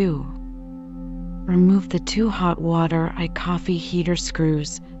 532. Remove the 2 hot water coffee heater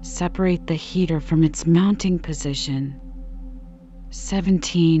screws. Separate the heater from its mounting position.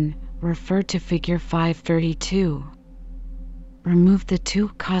 17. Refer to figure 532. Remove the 2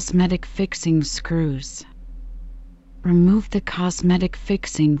 cosmetic fixing screws. Remove the cosmetic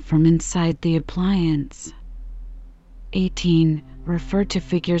fixing from inside the appliance. 18. Refer to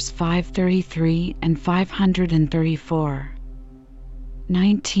figures 533 and 534.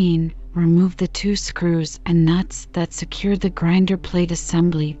 19. Remove the 2 screws and nuts that secure the grinder plate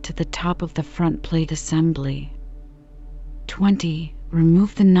assembly to the top of the front plate assembly. 20.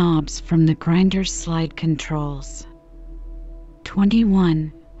 Remove the knobs from the grinder's slide controls.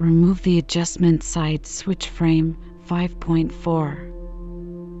 21. Remove the adjustment side switch frame,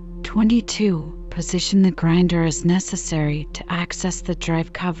 5.4. 22. Position the grinder as necessary to access the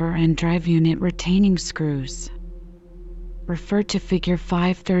drive cover and drive unit retaining screws. Refer to figure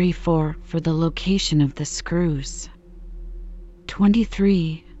 534 for the location of the screws.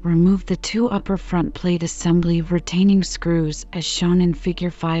 23. Remove the 2 upper front plate assembly retaining screws as shown in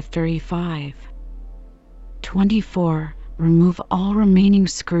figure 535. 24. Remove all remaining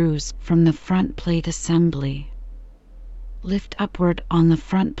screws from the front plate assembly. Lift upward on the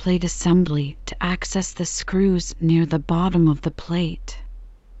front plate assembly to access the screws near the bottom of the plate.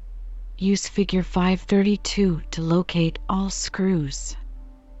 Use figure 532 to locate all screws.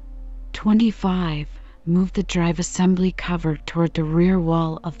 25. Move the drive assembly cover toward the rear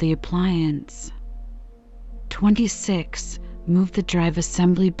wall of the appliance. 26. move the drive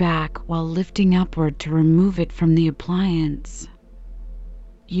assembly back while lifting upward to remove it from the appliance.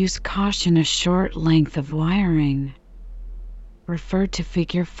 Use caution: a short length of wiring. Refer to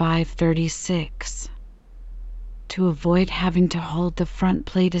Figure 536. To avoid having to hold the front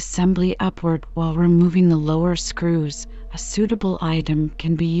plate assembly upward while removing the lower screws, a suitable item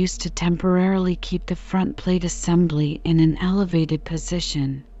can be used to temporarily keep the front plate assembly in an elevated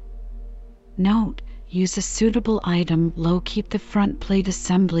position. Note: use a suitable item low. Keep the front plate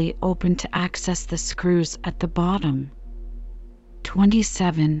assembly open to access the screws at the bottom.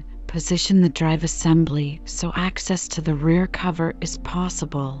 27. Position the drive assembly so access to the rear cover is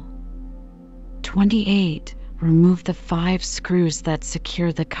possible. 28. Remove the 5 screws that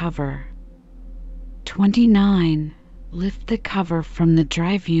secure the cover. 29. Lift the cover from the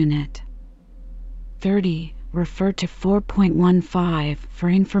drive unit. 30. Refer to 4.15 for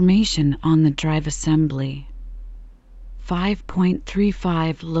information on the drive assembly.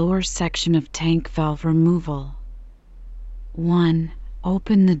 5.35 Lower section of tank valve removal. 1.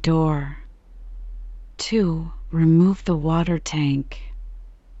 Open the door. 2. Remove the water tank.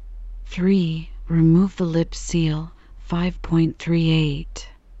 3. Remove the lip seal. 5.38.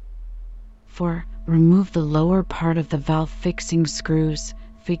 4. Remove the lower part of the valve fixing screws.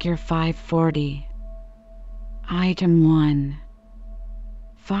 Figure 540. Item 1.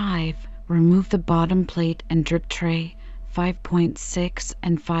 5. Remove the bottom plate and drip tray. 5.6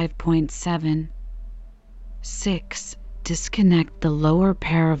 and 5.7. 6. Disconnect the lower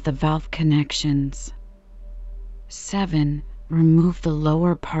pair of the valve connections. 7. Remove the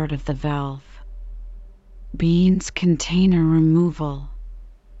lower part of the valve. Beans container removal.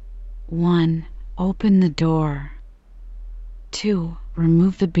 1. Open the door. 2.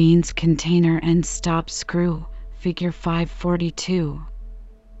 Remove the beans container and stop screw. Figure 542.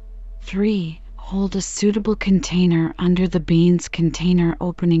 3. Hold a suitable container under the beans container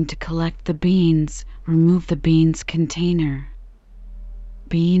opening to collect the beans. Remove the beans container.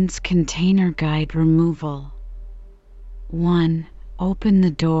 Beans container guide removal. 1. Open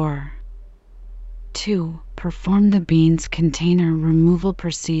the door. 2. Perform the beans container removal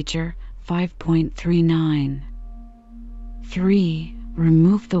procedure. 5.39. 3.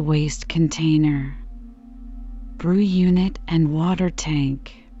 Remove the waste container, brew unit and water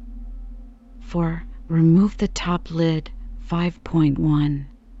tank. 4. Remove the top lid. 5.1.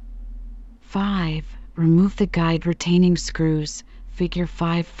 5. Remove the guide retaining screws. Figure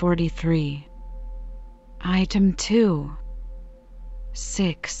 543. Item 2.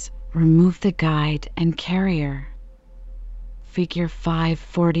 6. Remove the guide and carrier. Figure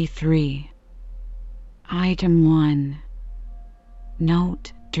 543. Item 1.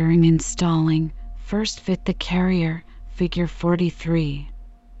 Note: during installing, first fit the carrier. Figure 43.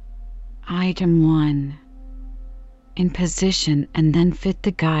 Item 1. In position and then fit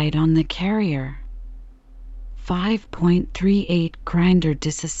the guide on the carrier. 5.38 Grinder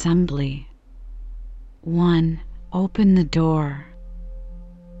disassembly. 1. Open the door.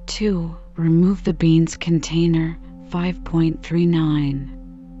 2. Remove the beans container. 5.39.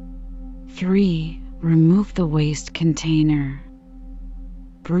 3. Remove the waste container,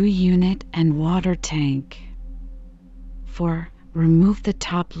 brew unit and water tank. 4. Remove the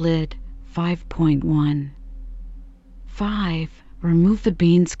top lid. 5.1. 5. Remove the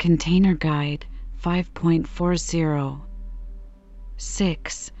beans container guide. 5.40.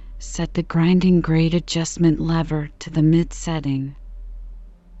 6. Set the grinding grade adjustment lever to the mid setting.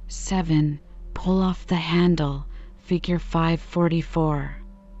 7. Pull off the handle. Figure 544.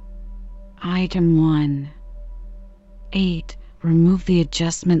 Item 1. 8. Remove the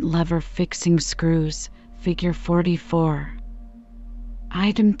adjustment lever fixing screws. Figure 44.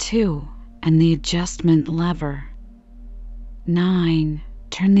 Item 2. And the adjustment lever. 9.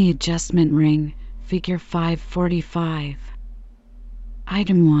 Turn the adjustment ring. Figure 545.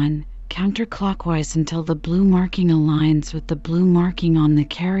 Item 1. Counterclockwise until the blue marking aligns with the blue marking on the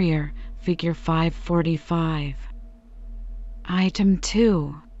carrier. Figure 545. Item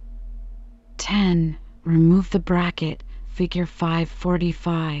 2. 10. Remove the bracket. Figure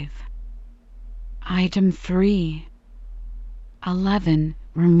 545. Item 3. 11.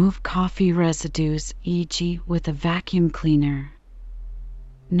 Remove coffee residues, e.g. with a vacuum cleaner.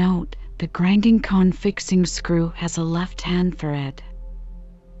 Note: the grinding cone fixing screw has a left-hand thread.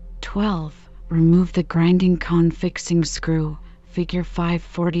 12. Remove the grinding cone fixing screw. Figure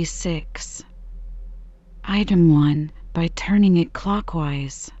 546. Item 1. By turning it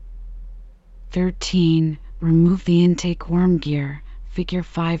clockwise. 13. Remove the intake worm gear. Figure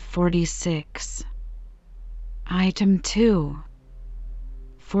 546. Item 2.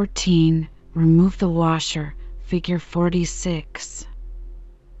 14. Remove the washer. Figure 46.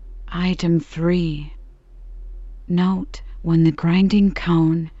 Item 3. Note: when the grinding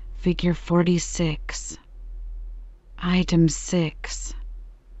cone, Figure 46. Item 6.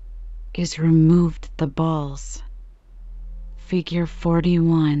 is removed, the balls, Figure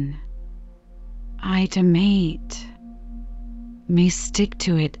 41. Item 8. may stick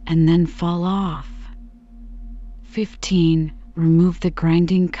to it and then fall off. 15. Remove the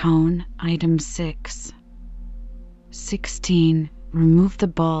grinding cone, Item 6. 16. Remove the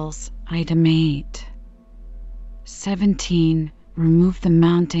balls, Item 8. 17. Remove the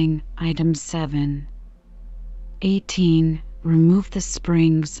mounting, Item 7. 18. Remove the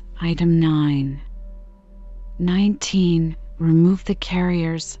springs, Item 9. 19. Remove the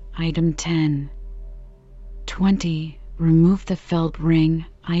carriers, Item 10. 20. Remove the felt ring,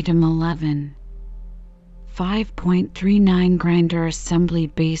 Item 11. 5.39 Grinder Assembly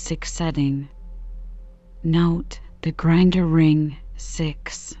Basic Setting. Note: the grinder ring,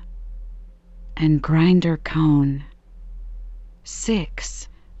 6, and grinder cone, 6,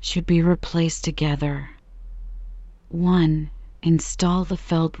 should be replaced together. 1. Install the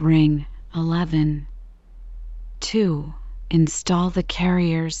felt ring, 11. 2. Install the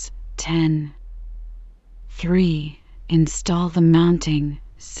carriers, 10. 3. Install the mounting,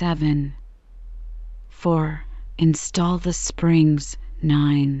 7. 4. Install the springs,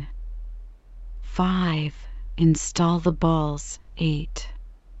 9. 5. Install the balls, 8.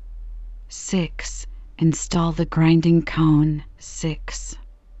 6. Install the grinding cone, 6.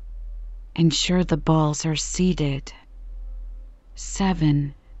 Ensure the balls are seated.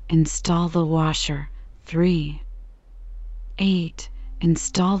 7. Install the washer, 3. 8.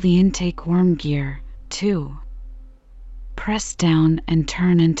 Install the intake worm gear, 2. Press down and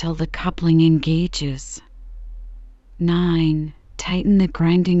turn until the coupling engages. 9. Tighten the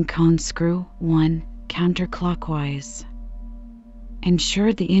grinding cone screw, 1, counterclockwise.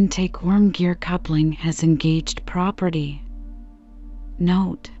 Ensure the intake worm gear coupling has engaged properly.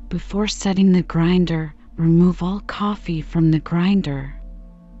 Note: before setting the grinder, remove all coffee from the grinder.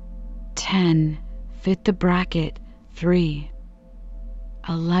 10. Fit the bracket, 3.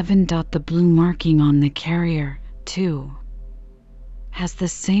 11. The blue marking on the carrier, 2. has the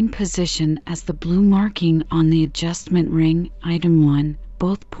same position as the blue marking on the adjustment ring, Item 1,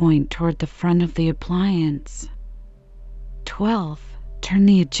 both point toward the front of the appliance. 12. Turn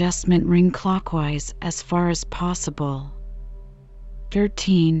the adjustment ring clockwise as far as possible.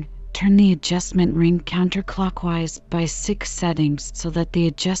 13. Turn the adjustment ring counterclockwise by 6 settings so that the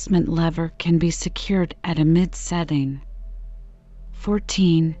adjustment lever can be secured at a mid setting.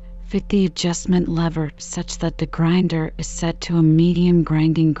 14. Fit the adjustment lever such that the grinder is set to a medium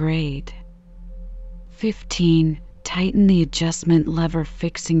grinding grade. 15. Tighten the adjustment lever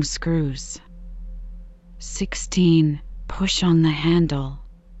fixing screws. 16. Push on the handle.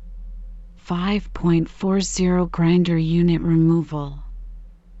 5.40 Grinder unit removal.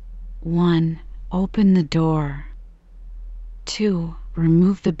 1. Open the door. 2.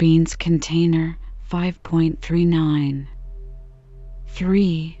 Remove the beans container, 5.39.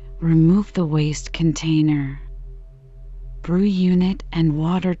 3. Remove the waste container, brew unit and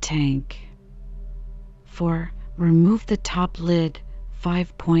water tank. 4. Remove the top lid,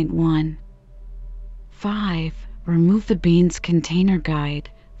 5.1. 5. Remove the beans container guide,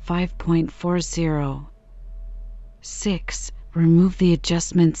 5.40. 6. Remove the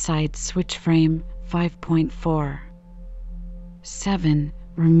adjustment side switch frame, 5.4. 7.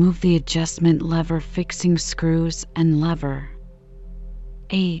 Remove the adjustment lever fixing screws and lever.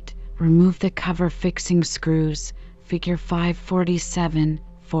 8. Remove the cover fixing screws, Figure 547,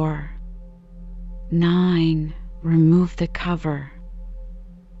 4. 9. Remove the cover.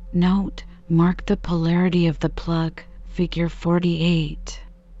 Note: mark the polarity of the plug, Figure 48.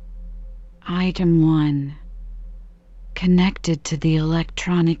 Item 1. Connected to the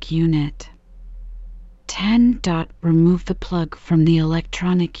electronic unit. 10. Remove the plug from the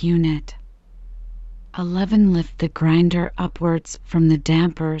electronic unit. 11. Lift the grinder upwards from the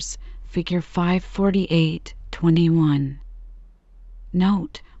dampers, Figure 548, 21.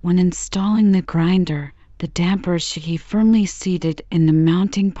 Note: when installing the grinder, the dampers should be firmly seated in the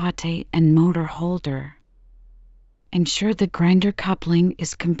mounting pate and motor holder. Ensure the grinder coupling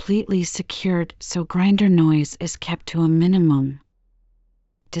is completely secured so grinder noise is kept to a minimum.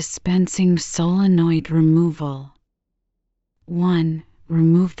 Dispensing solenoid removal. 1.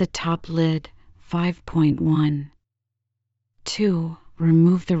 Remove the top lid, 5.1. 2.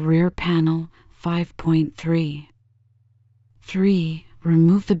 Remove the rear panel, 5.3. 3.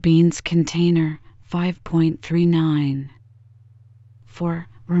 Remove the beans container, 5.39. 4.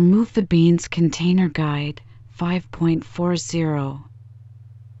 Remove the beans container guide, 5.40.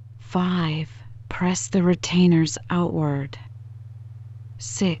 5. Press the retainers outward.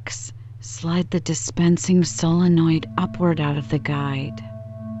 6. Slide the dispensing solenoid upward out of the guide.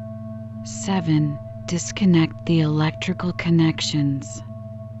 7. Disconnect the electrical connections.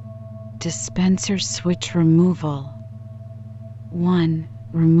 Dispenser switch removal. 1.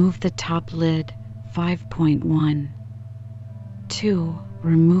 Remove the top lid, 5.1. 2.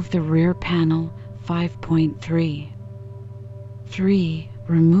 Remove the rear panel, 5.3. 3.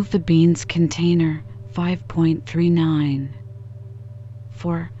 Remove the beans container, 5.39.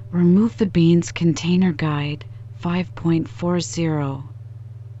 4. Remove the beans container guide, 5.40.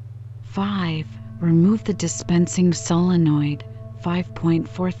 5. Remove the dispensing solenoid,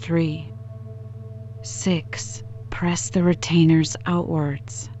 5.43. 6. Press the retainers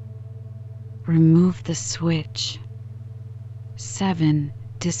outwards. Remove the switch. 7.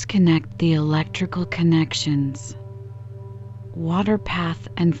 Disconnect the electrical connections. Water path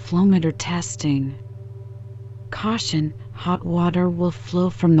and flowmeter testing. Caution: hot water will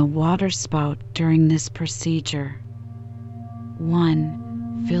flow from the water spout during this procedure.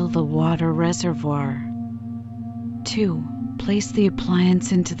 1. Fill the water reservoir. 2. Place the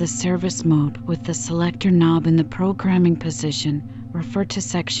appliance into the service mode with the selector knob in the programming position. Refer to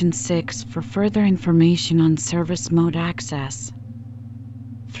section 6 for further information on service mode access.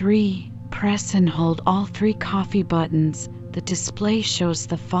 3. Press and hold all 3 coffee buttons. The display shows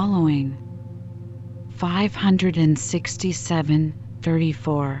the following: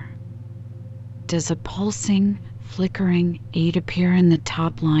 567.34. Does a pulsing, flickering 8 appear in the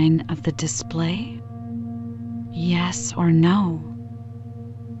top line of the display? Yes or no?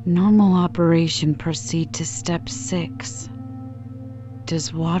 Normal operation. Proceed to step 6.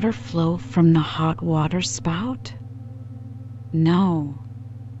 Does water flow from the hot water spout? No.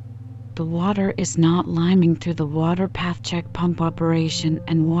 The water is not liming through the water path. Check pump operation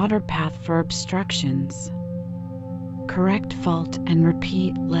and water path for obstructions. Correct fault and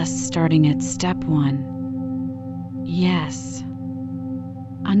repeat less starting at step 1. Yes.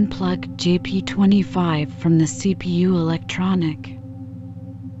 Unplug JP25 from the CPU electronic.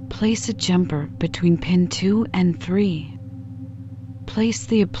 Place a jumper between pin 2 and 3. Place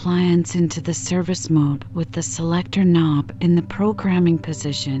the appliance into the service mode with the selector knob in the programming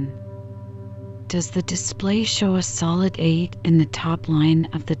position. Does the display show a solid 8 in the top line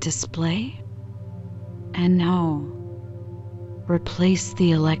of the display? And no. Replace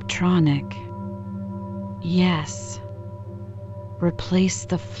the electronic. Yes. Replace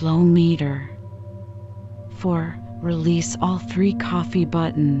the flow meter. 4. Release all 3 coffee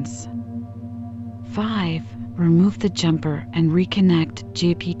buttons. 5. Remove the jumper and reconnect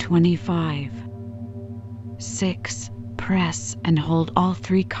JP25. 6. Press and hold all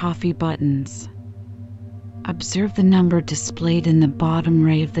 3 coffee buttons. Observe the number displayed in the bottom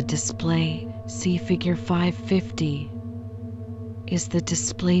ray of the display. See figure 550. Is the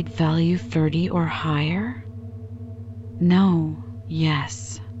displayed value 30 or higher? No.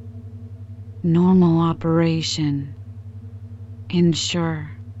 Yes. Normal operation.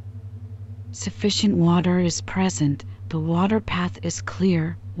 Ensure sufficient water is present, the water path is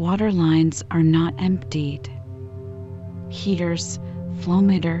clear, water lines are not emptied. Heaters,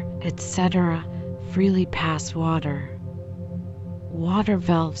 flowmeter, etc. freely pass water. Water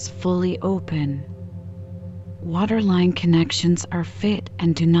valves fully open. Water line connections are fit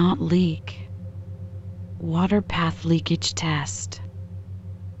and do not leak. Water path leakage test.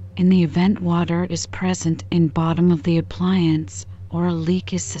 In the event water is present in bottom of the appliance or a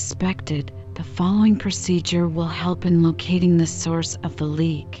leak is suspected, the following procedure will help in locating the source of the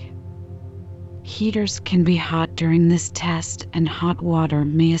leak. Heaters can be hot during this test and hot water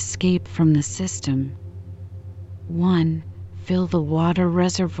may escape from the system. 1. Fill the water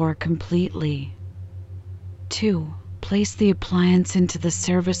reservoir completely. 2. Place the appliance into the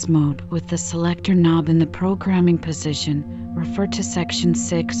service mode with the selector knob in the programming position. Refer to section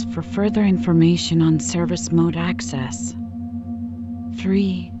 6 for further information on service mode access.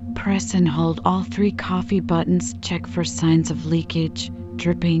 3. Press and hold all 3 coffee buttons. Check for signs of leakage,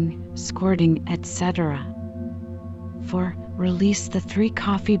 dripping, squirting, etc. 4. Release the 3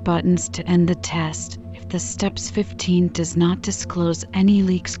 coffee buttons to end the test. If the steps 15 does not disclose any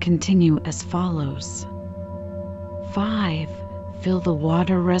leaks, continue as follows. 5. Fill the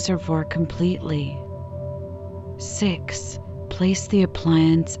water reservoir completely. 6. Place the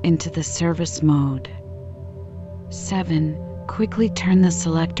appliance into the service mode. 7. Quickly turn the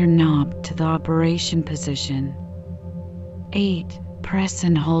selector knob to the operation position. 8. Press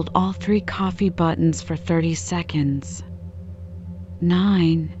and hold all 3 coffee buttons for 30 seconds.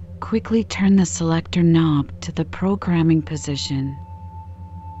 9. Quickly turn the selector knob to the programming position.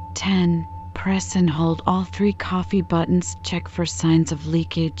 10. Press and hold all 3 coffee buttons. Check for signs of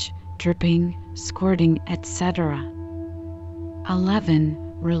leakage, dripping, squirting, etc. 11.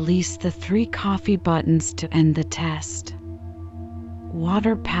 Release the 3 coffee buttons to end the test.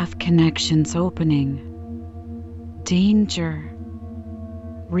 Water path connections opening. Danger.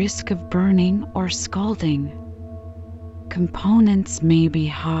 Risk of burning or scalding. Components may be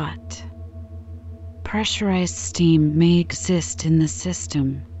hot. Pressurized steam may exist in the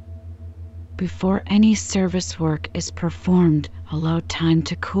system. Before any service work is performed, allow time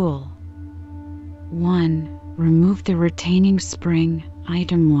to cool. 1. Remove the retaining spring,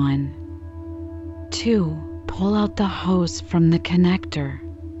 item 1. 2. Pull out the hose from the connector.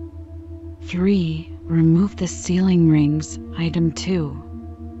 3. Remove the sealing rings, item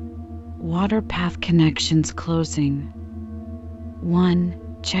 2. Water path connections closing.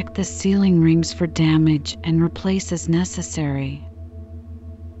 1. Check the sealing rings for damage and replace as necessary.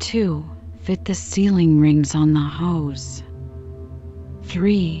 2. Fit the sealing rings on the hose.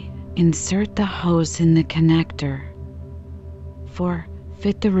 3. Insert the hose in the connector. 4.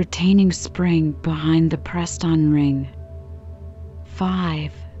 Fit the retaining spring behind the pressed-on ring.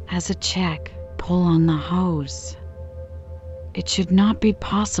 5. As a check, pull on the hose. It should not be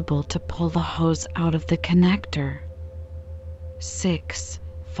possible to pull the hose out of the connector. 6.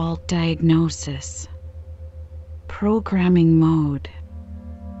 Fault diagnosis. Programming mode.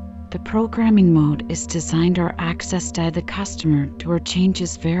 The programming mode is designed or accessed by the customer to or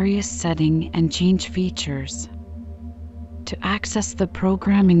changes various setting and change features. To access the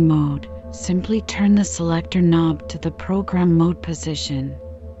programming mode, simply turn the selector knob to the program mode position.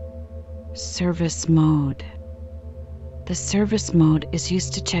 Service mode. The service mode is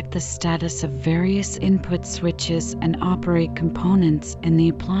used to check the status of various input switches and operate components in the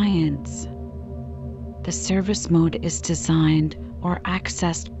appliance. The service mode is designed or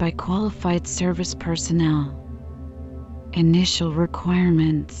accessed by qualified service personnel. Initial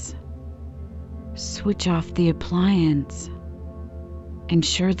requirements. Switch off the appliance.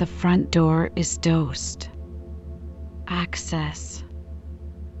 Ensure the front door is dosed. Access.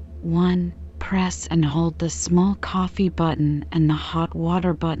 1. Press and hold the small coffee button and the hot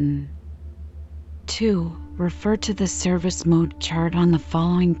water button. 2. Refer to the service mode chart on the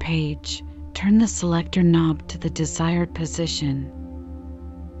following page. Turn the selector knob to the desired position.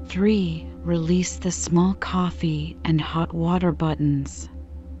 3. Release the small coffee and hot water buttons.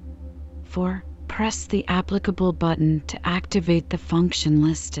 4. Press the applicable button to activate the function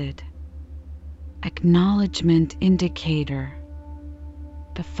listed. Acknowledgement indicator.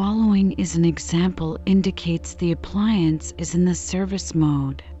 The following is an example indicates the appliance is in the service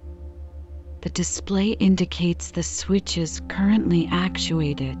mode. The display indicates the switches currently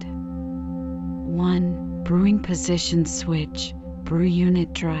actuated. 1. Brewing position switch, brew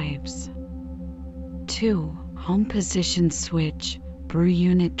unit drives. 2. Home position switch, brew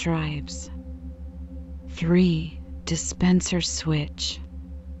unit drives. 3. Dispenser switch.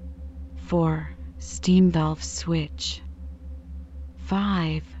 4. Steam valve switch.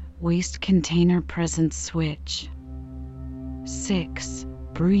 5. Waste container presence switch. 6.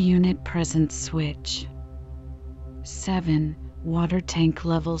 Brew unit presence switch. 7. Water tank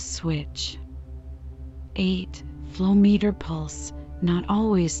level switch. 8. Flow meter pulse, not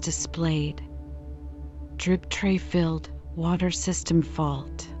always displayed. Drip tray filled, water system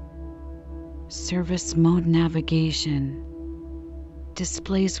fault. Service mode navigation.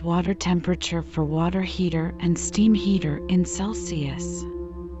 Displays water temperature for water heater and steam heater in Celsius.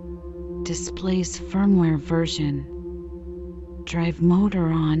 Displays firmware version. Drive motor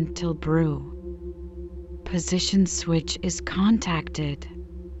on till brew. Position switch is contacted.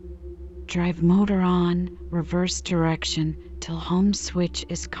 Drive motor on, reverse direction till home switch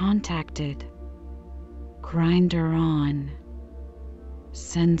is contacted. Grinder on.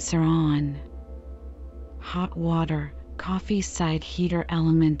 Sensor on. Hot water, coffee side heater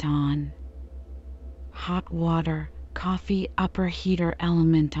element on. Hot water, coffee upper heater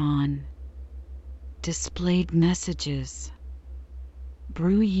element on. Displayed messages.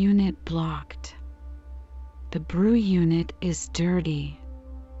 Brew unit blocked. The brew unit is dirty.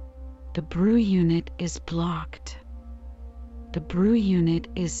 The brew unit is blocked. The brew unit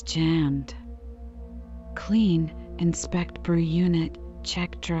is jammed. Clean, inspect brew unit,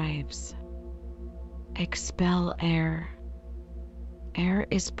 check drives. Expel air. Air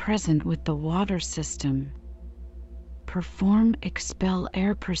is present with the water system. Perform expel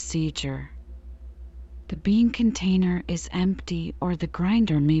air procedure. The bean container is empty or the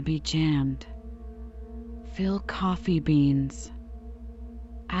grinder may be jammed. Fill coffee beans.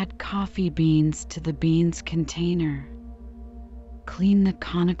 Add coffee beans to the beans container. Clean the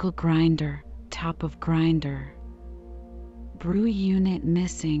conical grinder, top of grinder. Brew unit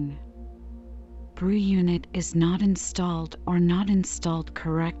missing. Brew unit is not installed or not installed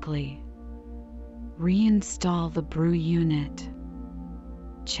correctly. Reinstall the brew unit.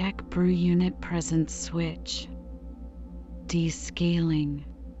 Check brew unit presence switch. Descaling.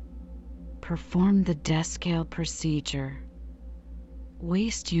 Perform the descale procedure.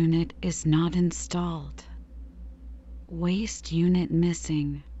 Waste unit is not installed. Waste unit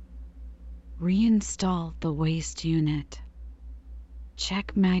missing. Reinstall the waste unit.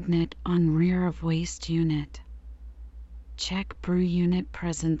 Check magnet on rear of waste unit. Check brew unit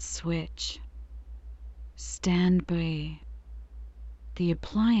presence switch. Standby. The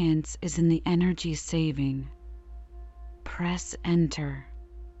appliance is in the energy saving. Press enter.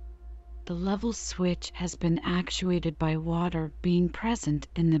 The level switch has been actuated by water being present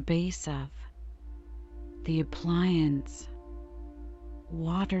in the base of the appliance.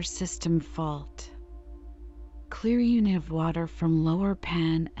 Water system fault. Clear unit of water from lower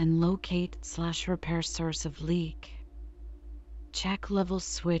pan and locate/repair source of leak. Check level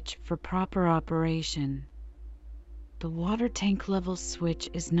switch for proper operation. The water tank level switch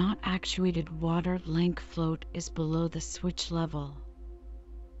is not actuated. Water length float is below the switch level.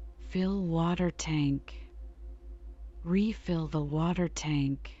 Fill water tank. Refill the water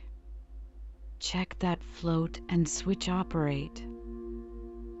tank. Check that float and switch operate.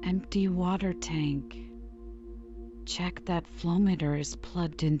 Empty water tank. Check that flow meter is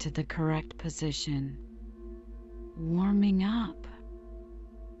plugged into the correct position. Warming up.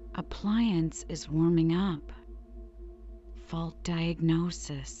 Appliance is warming up. Fault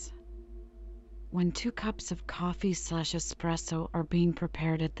diagnosis. When 2 cups of coffee/espresso are being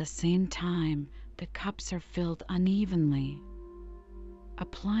prepared at the same time, the cups are filled unevenly.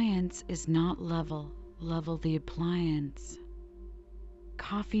 Appliance is not level. Level the appliance.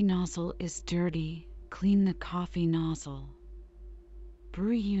 Coffee nozzle is dirty. Clean the coffee nozzle.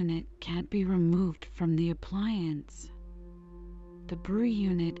 Brew unit can't be removed from the appliance. The brew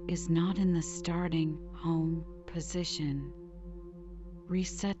unit is not in the starting home position.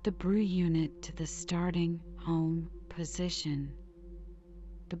 Reset the brew unit to the starting home position.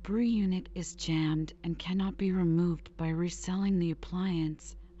 The brew unit is jammed and cannot be removed by reselling the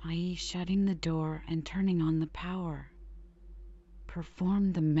appliance, i.e. shutting the door and turning on the power.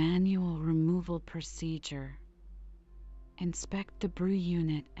 Perform the manual removal procedure. Inspect the brew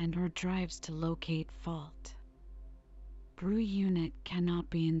unit and/or drives to locate fault. Brew unit cannot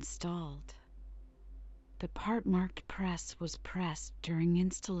be installed. The part marked press was pressed during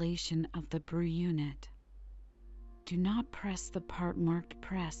installation of the brew unit. Do not press the part marked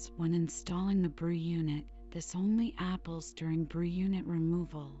press when installing the brew unit. This only apples during brew unit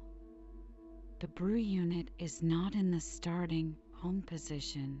removal. The brew unit is not in the starting home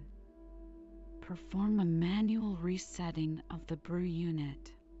position. Perform a manual resetting of the brew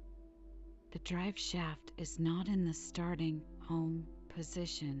unit. The drive shaft is not in the starting home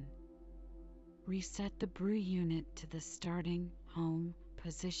position. Reset the brew unit to the starting home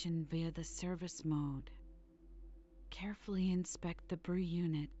position via the service mode. Carefully inspect the brew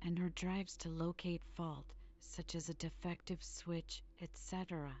unit and/or drives to locate fault, such as a defective switch,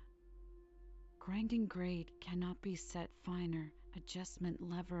 etc. Grinding grade cannot be set finer. Adjustment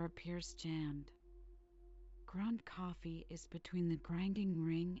lever appears jammed. Ground coffee is between the grinding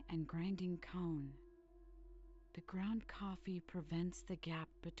ring and grinding cone. The ground coffee prevents the gap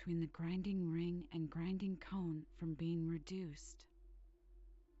between the grinding ring and grinding cone from being reduced.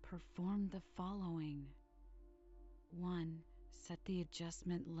 Perform the following. 1. Set the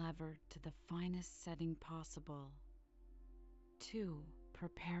adjustment lever to the finest setting possible. 2.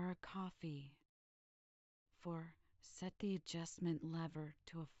 Prepare a coffee. 4. Set the adjustment lever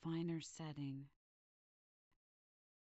to a finer setting.